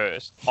you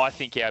first. I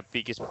think our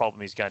biggest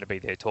problem is going to be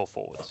their tall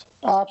forwards.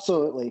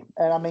 Absolutely.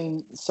 And I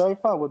mean, so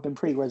far we've been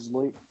pretty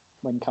resolute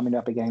when coming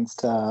up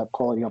against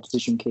quality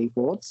opposition key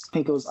forwards. I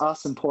think it was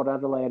us and Port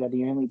Adelaide are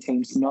the only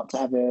teams not to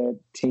have a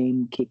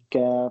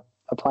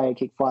player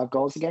kick 5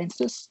 goals against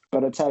us.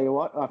 But I tell you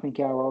what, I think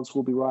our odds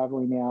will be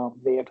rivaling our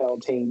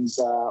VFL team's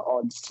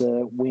odds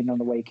to win on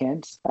the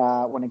weekend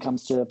when it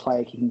comes to a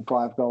player kicking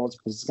 5 goals,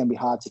 because it's going to be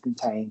hard to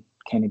contain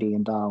Kennedy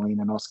and Darling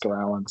and Oscar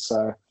Allen.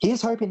 So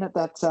here's hoping that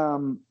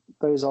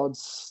those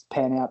odds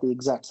pan out the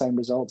exact same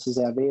results as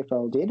our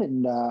VFL did,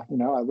 and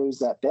I lose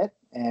that bet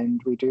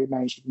and we do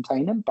manage to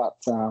contain them, but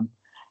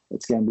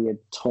it's going to be a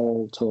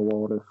tall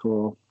order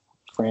for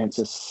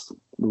Francis,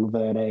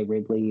 Laverde,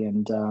 Ridley,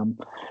 and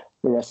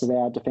the rest of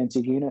our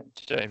defensive unit.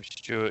 James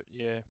Stewart,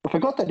 yeah. I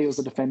forgot that he was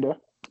a defender.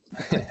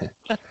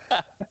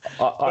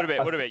 What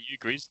about you,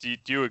 Grizz?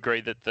 Do you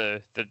agree that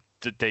the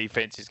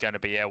defense is going to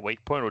be our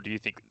weak point, or do you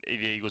think the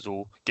Eagles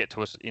will get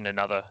to us in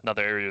another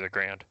area of the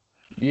ground?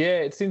 Yeah,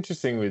 it's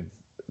interesting with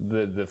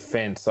the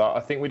defence.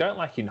 I think we don't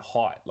lack in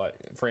height.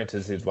 Like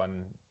Francis is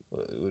one,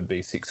 would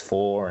be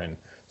 6'4", and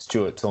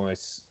Stewart's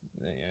almost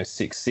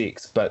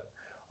 6'6", but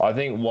I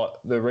think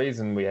the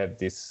reason we have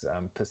this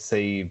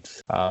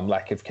perceived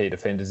lack of key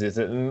defenders is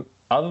that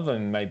other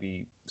than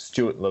maybe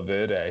Stuart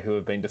Laverde, who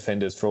have been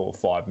defenders for all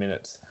 5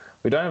 minutes,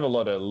 we don't have a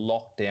lot of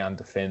lockdown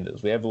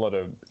defenders. We have a lot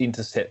of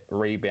intercept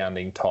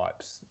rebounding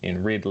types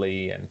in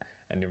Ridley and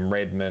in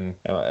Redmond,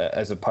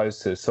 as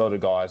opposed to sort of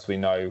guys we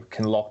know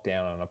can lock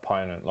down an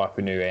opponent like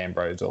we knew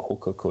Ambrose or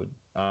Hooker could.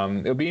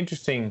 It'll be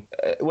interesting.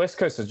 West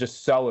Coast is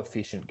just so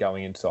efficient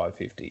going inside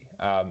 50.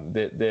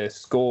 Their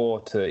score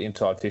to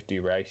inside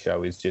 50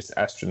 ratio is just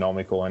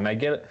astronomical, and they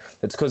get it.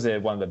 It's because they're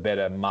one of the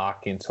better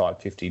mark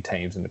inside 50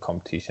 teams in the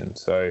competition.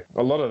 So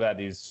a lot of that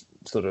is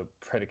sort of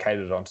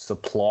predicated on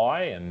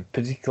supply, and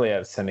particularly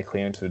out of Santa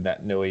Clearance with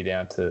Nat Nui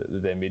down to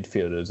their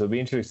midfielders. It'll be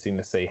interesting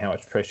to see how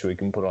much pressure we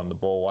can put on the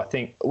ball. I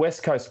think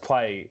West Coast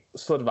play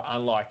sort of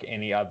unlike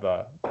any of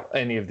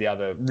the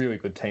other really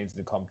good teams in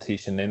the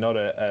competition. They're not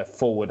a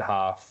forward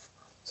half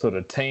sort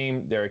of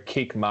team. They're a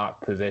kick,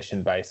 mark,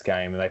 possession-based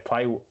game, and they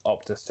play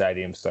Optus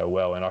Stadium so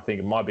well. And I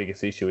think my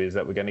biggest issue is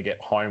that we're going to get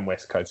home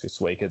West Coast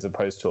this week as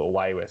opposed to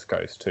away West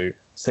Coast, who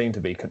seem to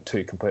be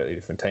two completely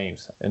different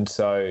teams. And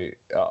so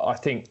I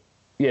think,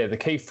 yeah, the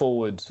key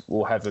forwards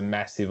will have a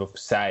massive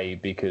say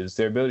because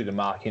their ability to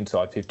mark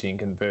inside 50 and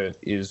convert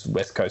is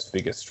West Coast's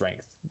biggest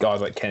strength. Guys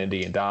like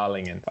Kennedy and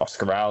Darling and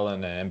Oscar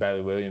Allen and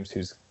Bailey Williams,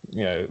 who's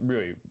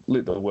really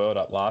lit the world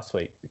up last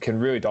week, can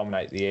really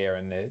dominate the air,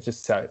 and they're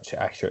just such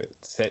accurate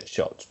set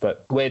shots.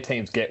 But where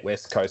teams get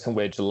West Coast and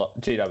where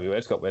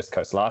GWS got West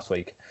Coast last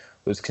week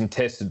was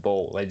contested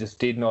ball. They just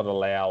did not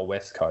allow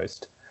West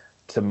Coast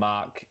to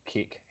mark,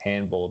 kick,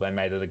 handball. They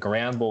made it a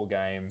ground ball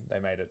game. They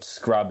made it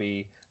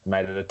scrubby.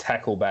 Made it a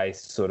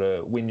tackle-based sort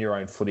of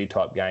win-your-own-footy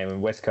type game,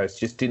 and West Coast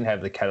just didn't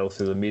have the cattle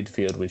through the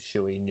midfield with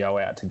Shuey and Yo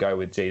out to go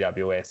with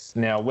GWS.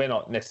 Now, we're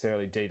not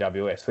necessarily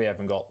GWS. We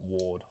haven't got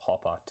Ward,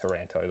 Hopper,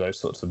 Taranto, those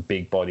sorts of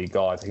big-body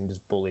guys that can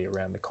just bully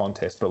around the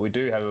contest, but we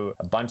do have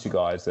a bunch of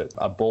guys that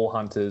are ball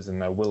hunters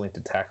and they're willing to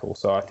tackle.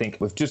 So I think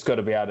we've just got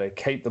to be able to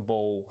keep the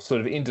ball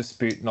sort of in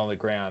dispute and on the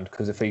ground,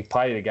 because if we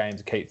play the game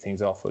to keep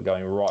things off, we're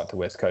going right to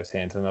West Coast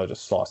hands and they'll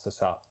just slice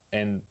us up.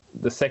 And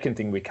the second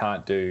thing we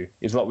can't do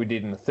is what we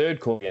did in the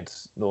third quarter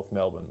against North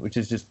Melbourne, which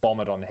is just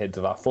bomb it on the heads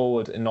of our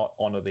forwards and not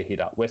honour the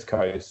hit up. West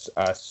Coast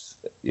are,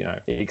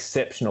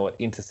 exceptional at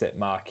intercept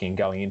marking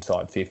going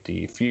inside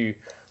 50. If you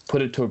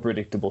put it to a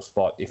predictable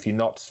spot. If you're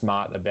not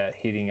smart about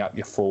hitting up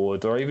your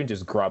forwards or even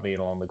just grubbing it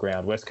on the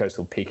ground, West Coast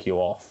will pick you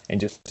off and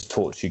just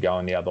torch you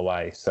going the other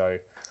way. So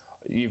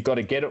you've got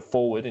to get it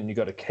forward and you've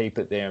got to keep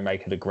it there and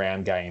make it a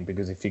ground game,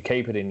 because if you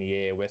keep it in the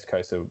air, West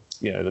Coast are,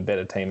 the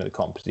better team of the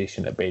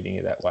competition at beating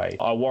you that way.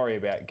 I worry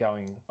about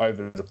going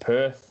over to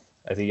Perth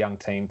as a young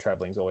team.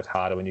 Travelling is always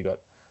harder when you've got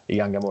a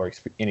younger, more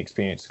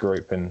inexperienced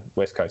group, and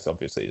West Coast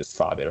obviously just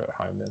far better at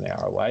home than they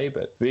are away,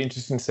 but it'll be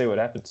interesting to see what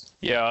happens.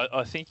 Yeah,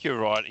 I think you're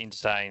right in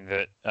saying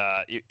that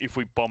if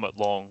we bomb it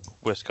long,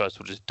 West Coast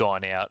will just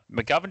dine out.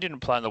 McGovern didn't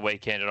play on the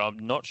weekend, and I'm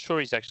not sure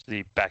he's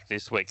actually back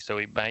this week, so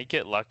he may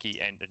get lucky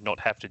and not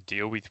have to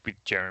deal with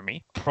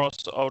Jeremy.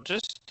 Prost, I'll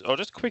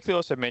just quickly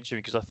also mention,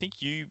 because I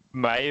think you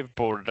may have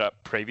brought it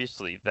up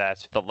previously,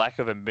 that the lack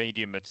of a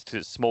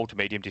small to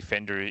medium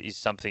defender is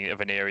something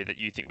of an area that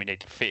you think we need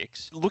to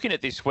fix. Looking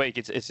at this week,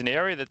 it's an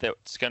area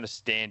that's going to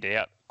stand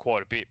out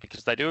quite a bit,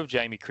 because they do have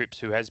Jamie Cripps,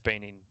 who has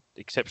been in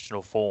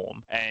exceptional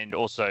form, and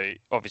also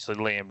obviously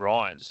Liam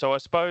Ryan. So I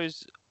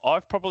suppose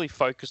I've probably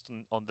focused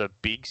on the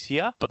bigs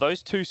here, but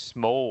those two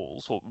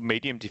smalls or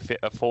medium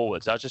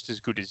forwards are just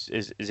as good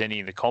as any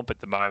in the comp at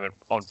the moment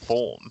on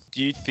form.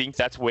 Do you think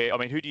that's where,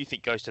 who do you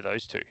think goes to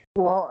those two?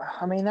 Well,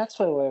 that's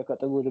where we've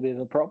got a little bit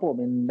of a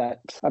problem in that,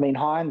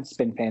 Hines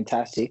been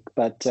fantastic,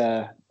 but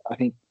I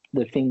think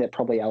the thing that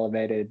probably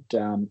elevated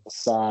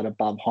Saad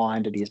above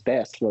Hind at his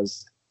best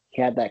was he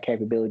had that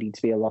capability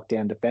to be a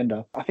lockdown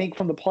defender. I think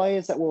from the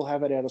players that will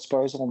have at our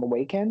disposal on the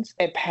weekends,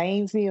 it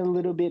pains me a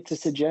little bit to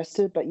suggest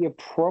it, but you're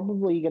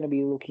probably going to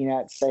be looking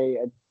at, say,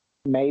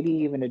 maybe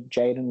even a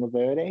Jaden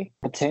Laverde,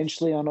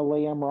 potentially on a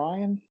Liam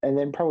Ryan, and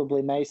then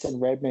probably Mason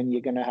Redmond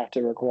you're going to have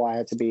to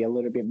require to be a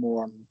little bit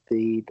more on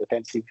the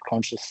defensive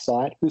conscious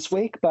side this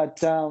week. But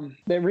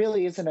there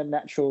really isn't a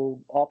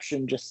natural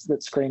option just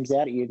that screams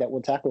out at you that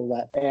will tackle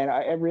that. And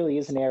it really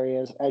is an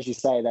area, as you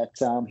say, that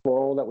for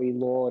all that we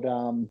laud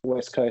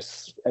West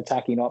Coast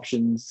attacking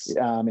options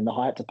in the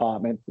height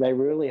department, they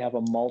really have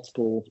a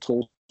multiple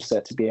tool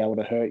set to be able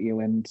to hurt you,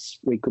 and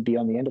we could be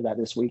on the end of that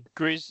this week.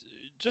 Grizz,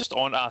 just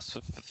on us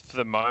for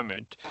the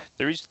moment,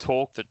 there is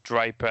talk that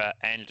Draper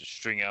and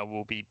Stringer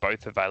will be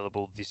both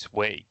available this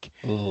week.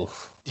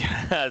 Oof.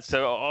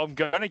 So I'm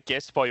going to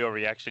guess by your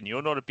reaction,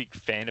 you're not a big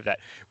fan of that.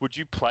 Would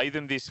you play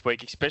them this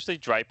week, especially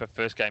Draper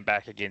first game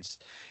back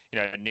against,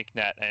 Nick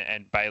Nat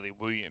and Bailey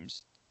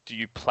Williams? Do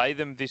you play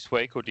them this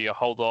week, or do you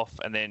hold off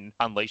and then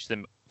unleash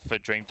them for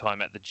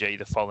Dreamtime at the G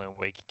the following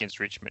week against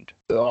Richmond?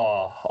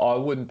 I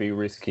wouldn't be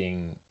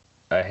risking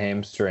a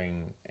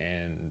hamstring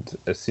and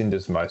a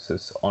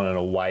syndesmosis on an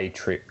away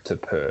trip to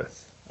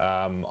Perth.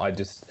 I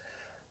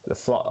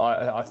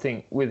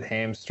think with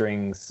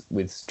hamstrings,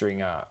 with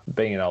Stringer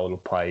being an older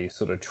player, you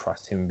sort of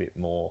trust him a bit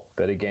more.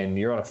 But again,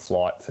 you're on a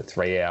flight for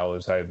 3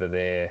 hours over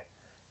there.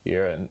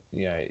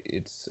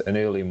 It's an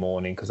early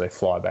morning because they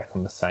fly back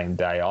on the same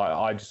day.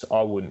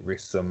 I wouldn't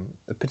risk them,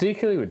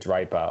 particularly with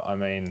Draper.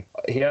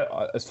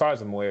 As far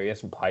as I'm aware, he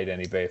hasn't played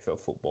any VFL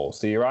football.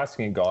 So you're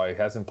asking a guy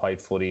who hasn't played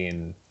footy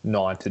in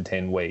 9 to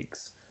 10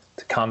 weeks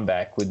to come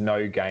back with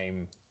no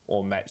game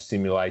or match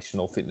simulation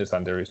or fitness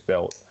under his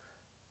belt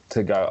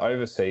to go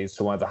overseas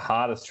to one of the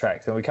hardest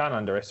tracks. And we can't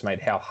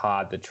underestimate how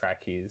hard the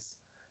track is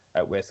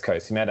at West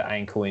Coast. The amount of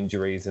ankle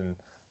injuries and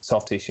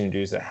soft tissue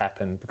injuries that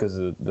happen because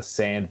of the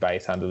sand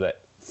base under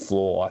that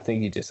floor. I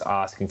think you're just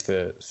asking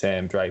for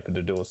Sam Draper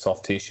to do a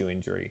soft tissue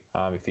injury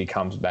if he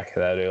comes back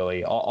that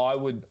early.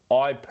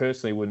 I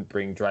personally wouldn't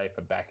bring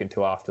Draper back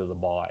until after the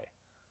bye.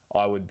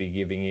 I would be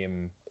giving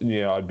him,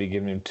 I'd be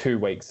giving him 2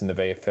 weeks in the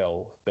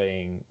VFL,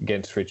 being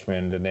against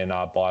Richmond and then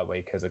our bye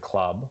week as a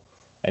club.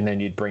 And then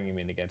you'd bring him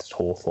in against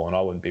Hawthorn.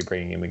 I wouldn't be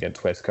bringing him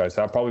against West Coast.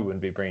 I probably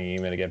wouldn't be bringing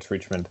him in against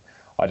Richmond.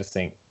 I just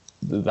think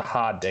the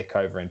hard deck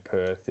over in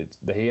Perth,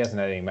 he hasn't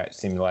had any match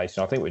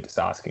simulation. I think we're just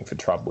asking for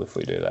trouble if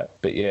we do that.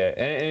 But yeah,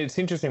 and it's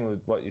interesting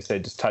with what you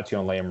said, just touching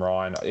on Liam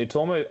Ryan.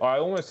 I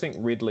almost think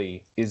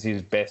Ridley is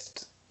his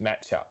best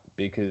matchup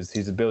because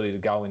his ability to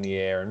go in the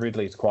air, and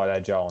Ridley's quite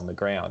agile on the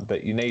ground,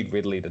 but you need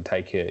Ridley to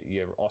take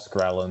your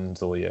Oscar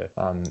Allens or your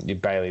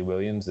Bailey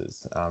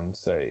Williamses.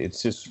 So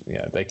it's just,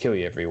 they kill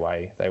you every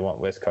way. They want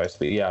West Coast.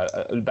 But yeah,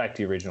 back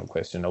to your original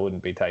question, I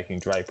wouldn't be taking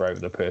Draper over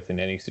to Perth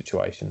in any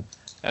situation.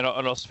 And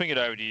I'll swing it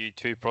over to you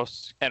too,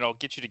 Prost, and I'll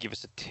get you to give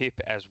us a tip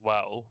as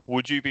well.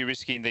 Would you be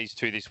risking these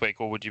two this week,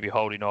 or would you be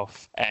holding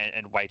off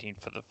and waiting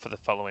for the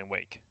following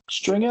week?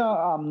 Stringer,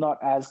 I'm not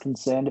as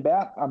concerned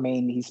about.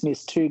 He's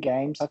missed 2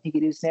 games, I think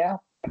it is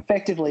now.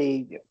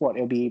 Effectively,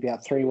 it'll be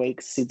about 3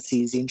 weeks since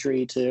his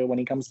injury to when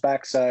he comes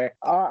back. So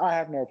I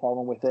have no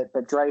problem with it.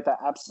 But Draper,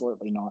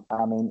 absolutely not.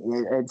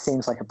 It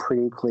seems like a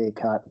pretty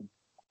clear-cut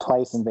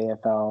place in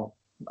VFL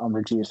on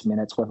reduced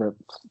minutes, whether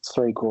it's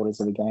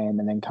 3/4 of the game,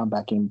 and then come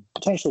back in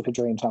potentially for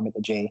Dreamtime at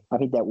the G. I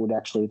think that would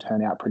actually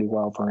turn out pretty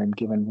well for him,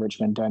 given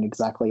Richmond don't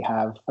exactly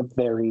have a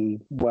very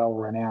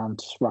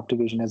well-renowned ruck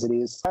division as it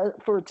is.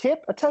 For a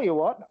tip, I tell you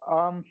what,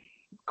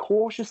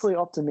 cautiously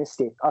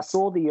optimistic. I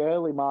saw the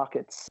early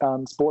markets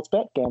sports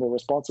bet, gamble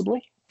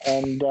responsibly,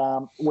 and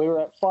we were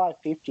at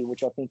 550,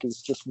 which I think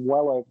is just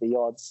well over the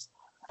odds.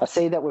 I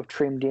see that we've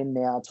trimmed in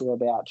now to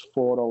about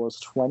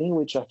 $4.20,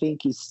 which I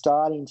think is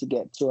starting to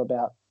get to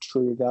about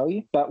true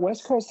value. But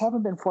West Coast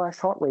haven't been flash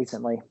hot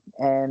recently,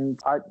 and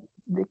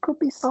there could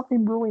be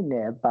something brewing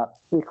there, but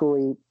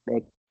equally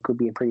there could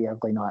be a pretty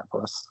ugly night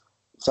for us.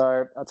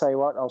 So I'll tell you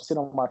what, I'll sit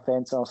on my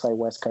fence and I'll say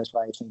West Coast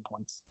by 18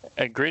 points.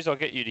 And Grizz, I'll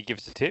get you to give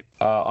us a tip.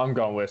 I'm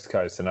going West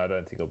Coast, and I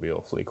don't think it'll be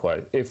awfully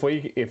close. If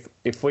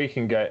we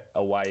can get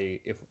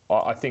away,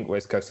 I think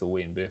West Coast will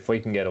win, but if we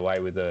can get away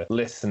with a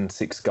less than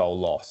 6-goal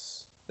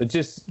loss,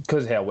 just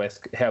because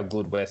how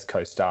good West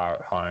Coast are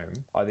at home,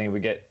 I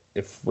think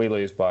if we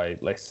lose by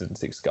less than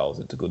 6 goals,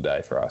 it's a good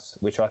day for us,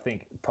 which I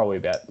think probably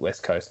about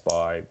West Coast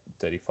by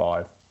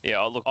 35. Yeah,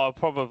 I'll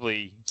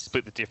probably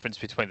split the difference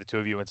between the two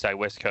of you and say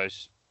West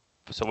Coast.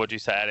 So what do you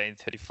say,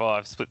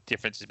 18-35? Split the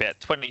difference is about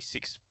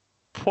 26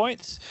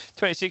 points,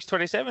 26,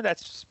 27.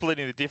 That's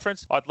splitting the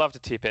difference. I'd love to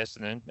tip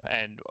Essendon,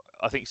 and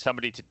I think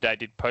somebody today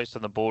did post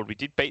on the board. We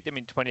did beat them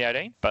in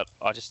 2018, but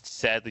I just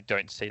sadly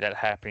don't see that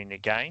happening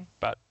again.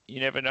 But you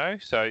never know.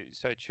 So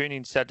tune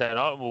in Saturday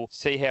night and we'll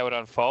see how it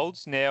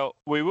unfolds. Now,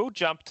 we will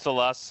jump to the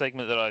last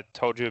segment that I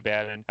told you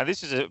about. And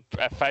this is a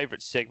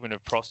favourite segment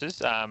of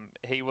Pross's.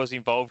 He was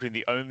involved in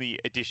the only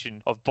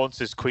edition of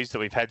Bonser's quiz that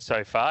we've had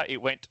so far.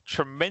 It went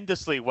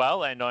tremendously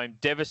well, and I'm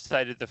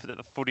devastated that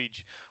the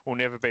footage will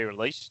never be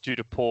released due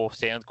to poor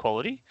sound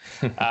quality.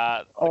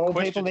 All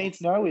people need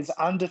to know is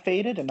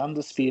undefeated and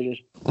undisputed.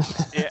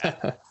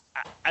 Yeah.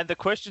 And the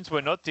questions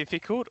were not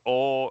difficult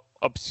or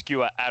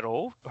obscure at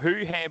all.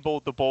 Who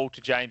handballed the ball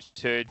to James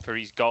Hird for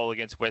his goal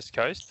against West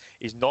Coast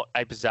is not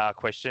a bizarre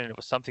question. It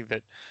was something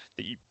that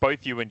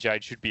both you and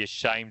Jade should be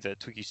ashamed that it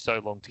took you so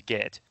long to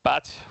get.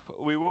 But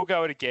we will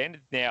go it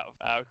again. Now,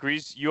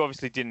 Grizz, you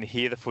obviously didn't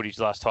hear the footage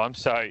last time.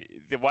 So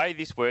the way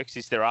this works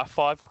is there are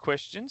 5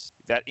 questions.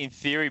 That in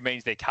theory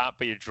means there can't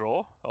be a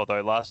draw,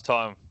 although last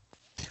time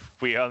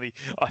I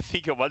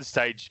think at one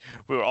stage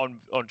we were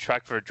on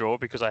track for a draw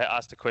because I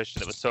asked a question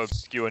that was so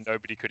obscure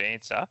nobody could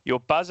answer. Your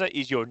buzzer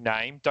is your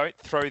name. Don't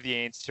throw the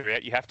answer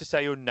out. You have to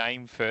say your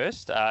name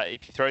first.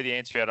 If you throw the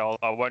answer out,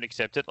 I won't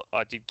accept it.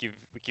 I did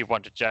give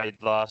one to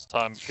Jade last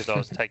time because I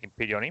was taking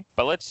pity on him.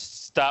 But let's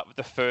start with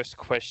the first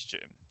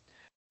question.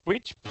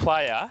 Which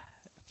player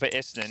for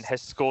Essendon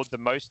has scored the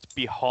most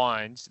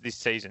behinds this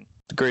season?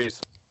 Grizz.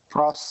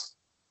 Ross.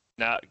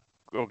 No,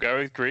 we'll go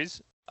with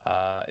Grizz.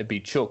 It'd be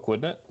Chook,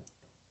 wouldn't it?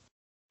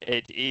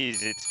 It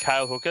is. It's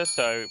Cale Hooker,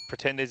 so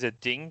pretend there's a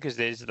ding because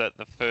there's the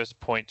first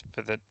point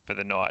for the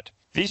night.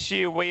 This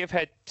year we have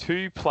had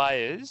 2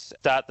 players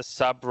start the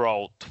sub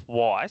role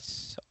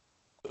twice.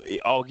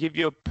 I'll give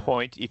you a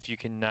point if you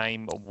can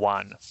name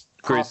one.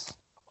 Grizz.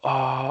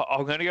 Oh,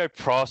 I'm going to go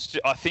Pross.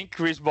 I think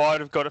Grizz might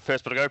have got it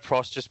first, but I'll go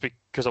Pross just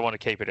because I want to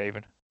keep it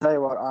even. Tell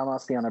you what, I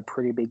must be on a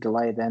pretty big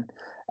delay then.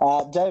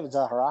 David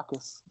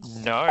Zaharakis.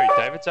 No,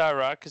 David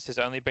Zaharakis has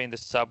only been the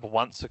sub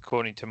once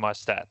according to my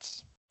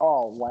stats.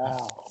 Oh,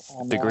 wow.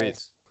 The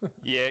Grizz.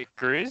 Yeah,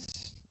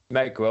 Grizz.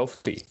 Matt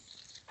Guelphy.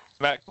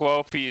 Matt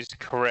Guelphy is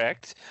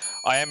correct.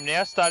 I am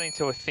now starting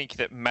to think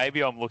that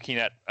maybe I'm looking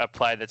at a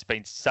player that's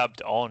been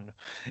subbed on.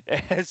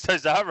 So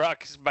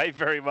Zaharakis may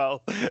very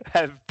well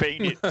have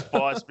been it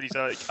twice, but he's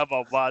only come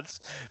on once.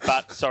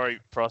 But sorry,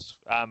 Pross,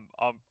 I'm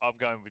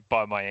going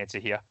by my answer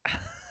here.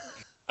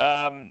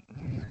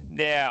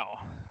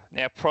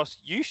 Now, Pross,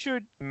 you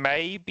should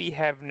maybe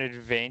have an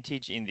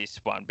advantage in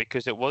this one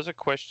because it was a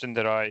question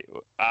that I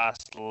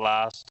asked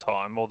last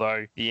time,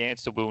 although the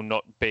answer will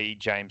not be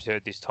James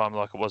Hird this time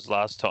like it was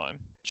last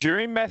time.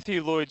 During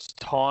Matthew Lloyd's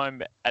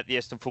time at the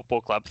Essendon Football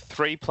Club,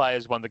 3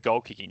 players won the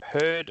goal kicking.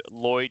 Hird,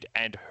 Lloyd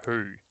and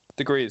who?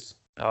 The Grizz.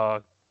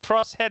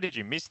 Pross, how did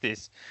you miss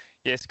this?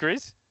 Yes,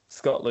 Grizz?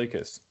 Scott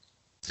Lucas.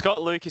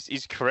 Scott Lucas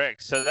is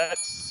correct. So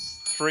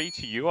that's 3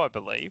 to you, I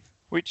believe,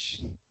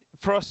 which...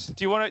 Pross,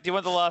 do you want the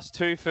last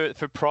 2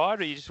 for pride,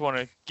 or you just want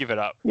to give it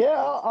up? Yeah,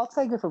 I'll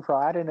take it for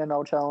pride, and then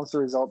I'll challenge the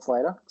results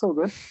later. It's all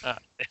good.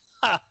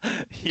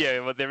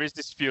 Yeah, well, there is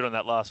dispute on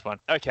that last one.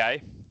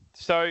 Okay,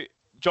 so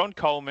John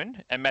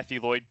Coleman and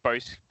Matthew Lloyd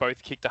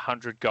both kicked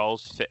 100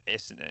 goals for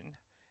Essendon.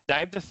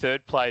 Name the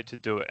third player to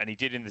do it, and he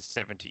did in the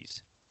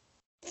 70s.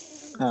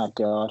 Oh,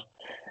 God.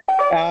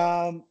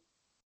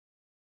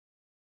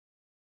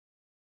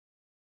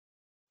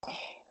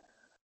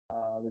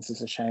 This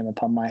is a shame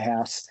upon my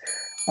house.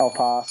 I'll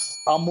pass.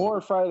 I'm more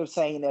afraid of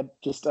saying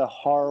just a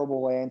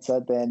horrible answer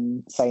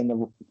than saying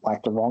the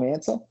wrong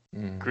answer.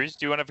 Grizz,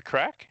 do you want to have a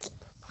crack?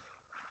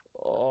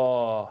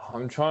 Oh,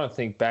 I'm trying to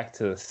think back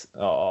to this.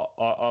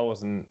 I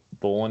wasn't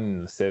born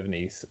in the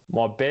 70s.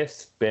 My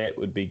best bet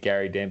would be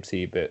Gary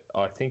Dempsey, but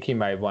I think he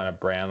may have won a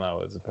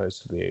Brownlow as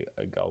opposed to be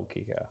a goal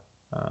kicker.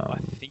 I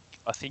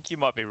think you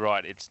might be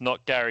right. It's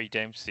not Gary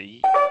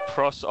Dempsey.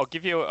 Pross, I'll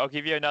give you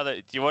another.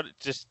 Do you want to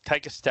just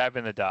take a stab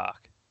in the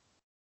dark?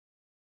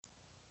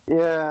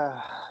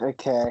 Yeah.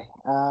 Okay.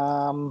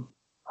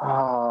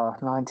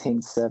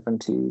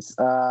 1970s.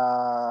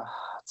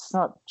 It's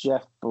not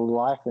Jeff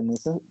Blythen,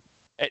 is it?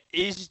 It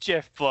is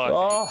Jeff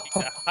Blythen.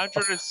 He kicked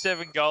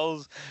 107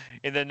 goals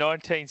in the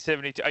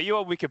 1972. Are you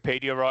on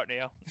Wikipedia right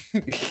now?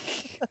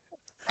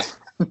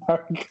 No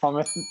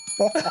comment.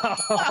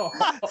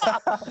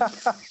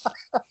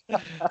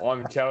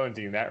 I'm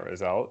challenging that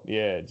result.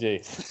 Yeah,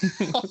 geez.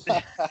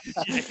 Yeah,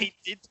 he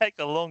did take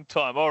a long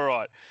time. All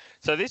right.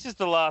 So this is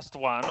the last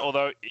one,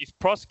 although if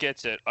Pross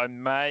gets it, I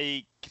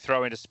may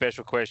throw in a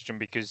special question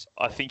because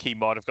I think he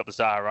might have got the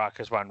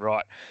Zaharakis one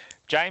right.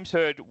 James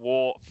Hird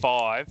wore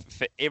 5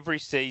 for every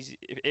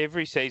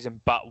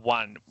season but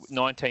one,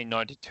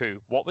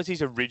 1992. What was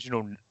his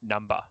original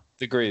number?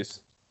 The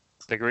Grizz.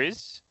 The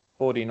Grizz?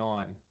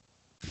 49.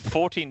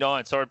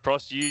 49. Sorry,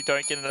 Pross, you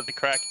don't get another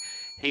crack.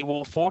 He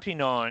wore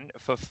 49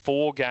 for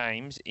 4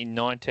 games in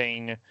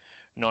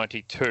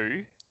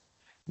 1992.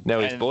 No,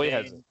 his boy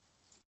has it.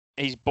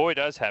 His boy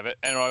does have it,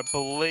 and I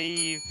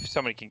believe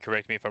somebody can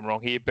correct me if I'm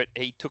wrong here, but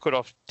he took it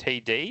off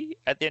TD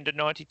at the end of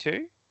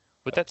 92.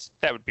 But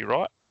that would be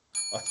right.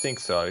 I think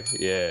so,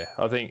 yeah.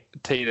 I think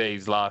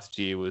TD's last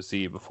year was the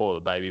year before the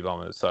Baby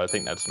Bombers, so I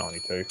think that's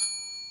 92.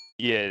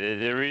 Yeah,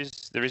 there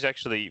is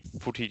actually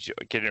footage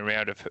getting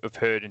around of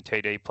Hird and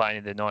TD playing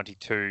in the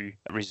 92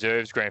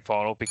 reserves grand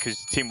final because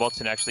Tim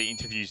Watson actually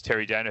interviews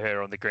Terry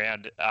Danaher on the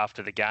ground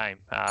after the game,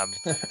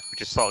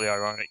 which is slightly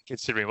ironic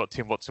considering what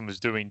Tim Watson was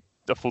doing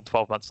a full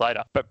 12 months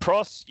later. But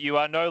Pross, you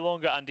are no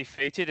longer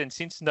undefeated, and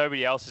since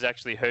nobody else has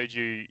actually heard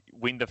you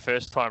win the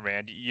first time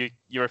round,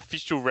 your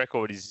official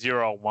record is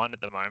 0-1 at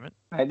the moment.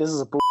 Hey, this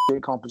is a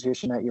bullshit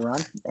competition that you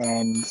run,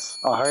 and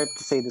I hope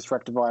to see this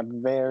rectified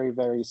very,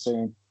 very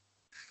soon.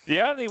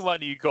 The only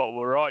one you got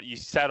right, you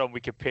sat on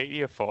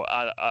Wikipedia for,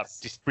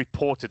 just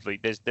reportedly.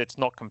 That's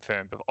not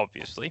confirmed,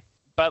 obviously.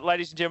 But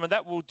ladies and gentlemen,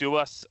 that will do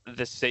us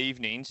this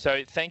evening.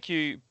 So thank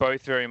you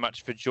both very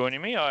much for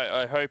joining me.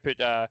 I hope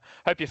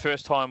hope your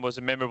first time was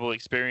a memorable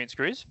experience,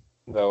 Grizz.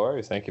 No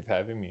worries. Thank you for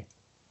having me.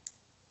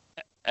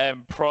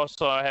 And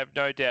Pross, I have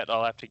no doubt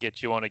I'll have to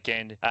get you on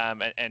again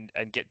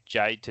and get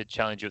Jade to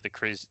challenge you with the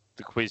quiz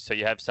so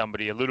you have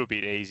somebody a little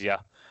bit easier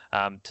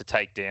to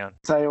take down.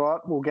 Tell you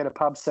what, we'll get a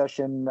pub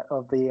session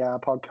of the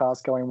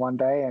podcast going one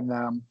day, and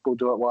we'll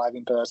do it live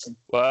in person.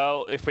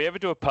 Well, if we ever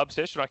do a pub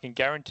session, I can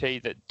guarantee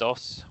that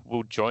Dos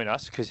will join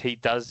us because he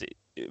does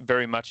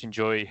very much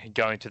enjoy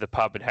going to the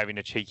pub and having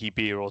a cheeky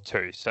beer or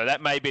two. So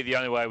that may be the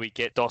only way we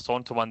get Dos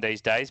onto one of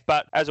these days.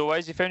 But as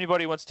always, if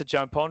anybody wants to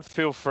jump on,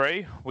 feel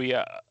free. We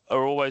are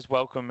always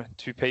welcome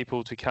to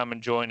people to come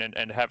and join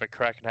and have a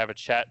crack and have a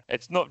chat.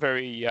 It's not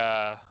very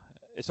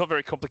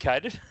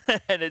complicated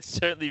and it's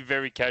certainly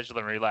very casual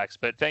and relaxed.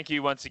 But thank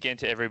you once again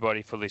to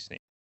everybody for listening.